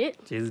င်ပါတယ်ရှင်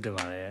ကျေးဇူးတင်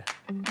ပါတယ်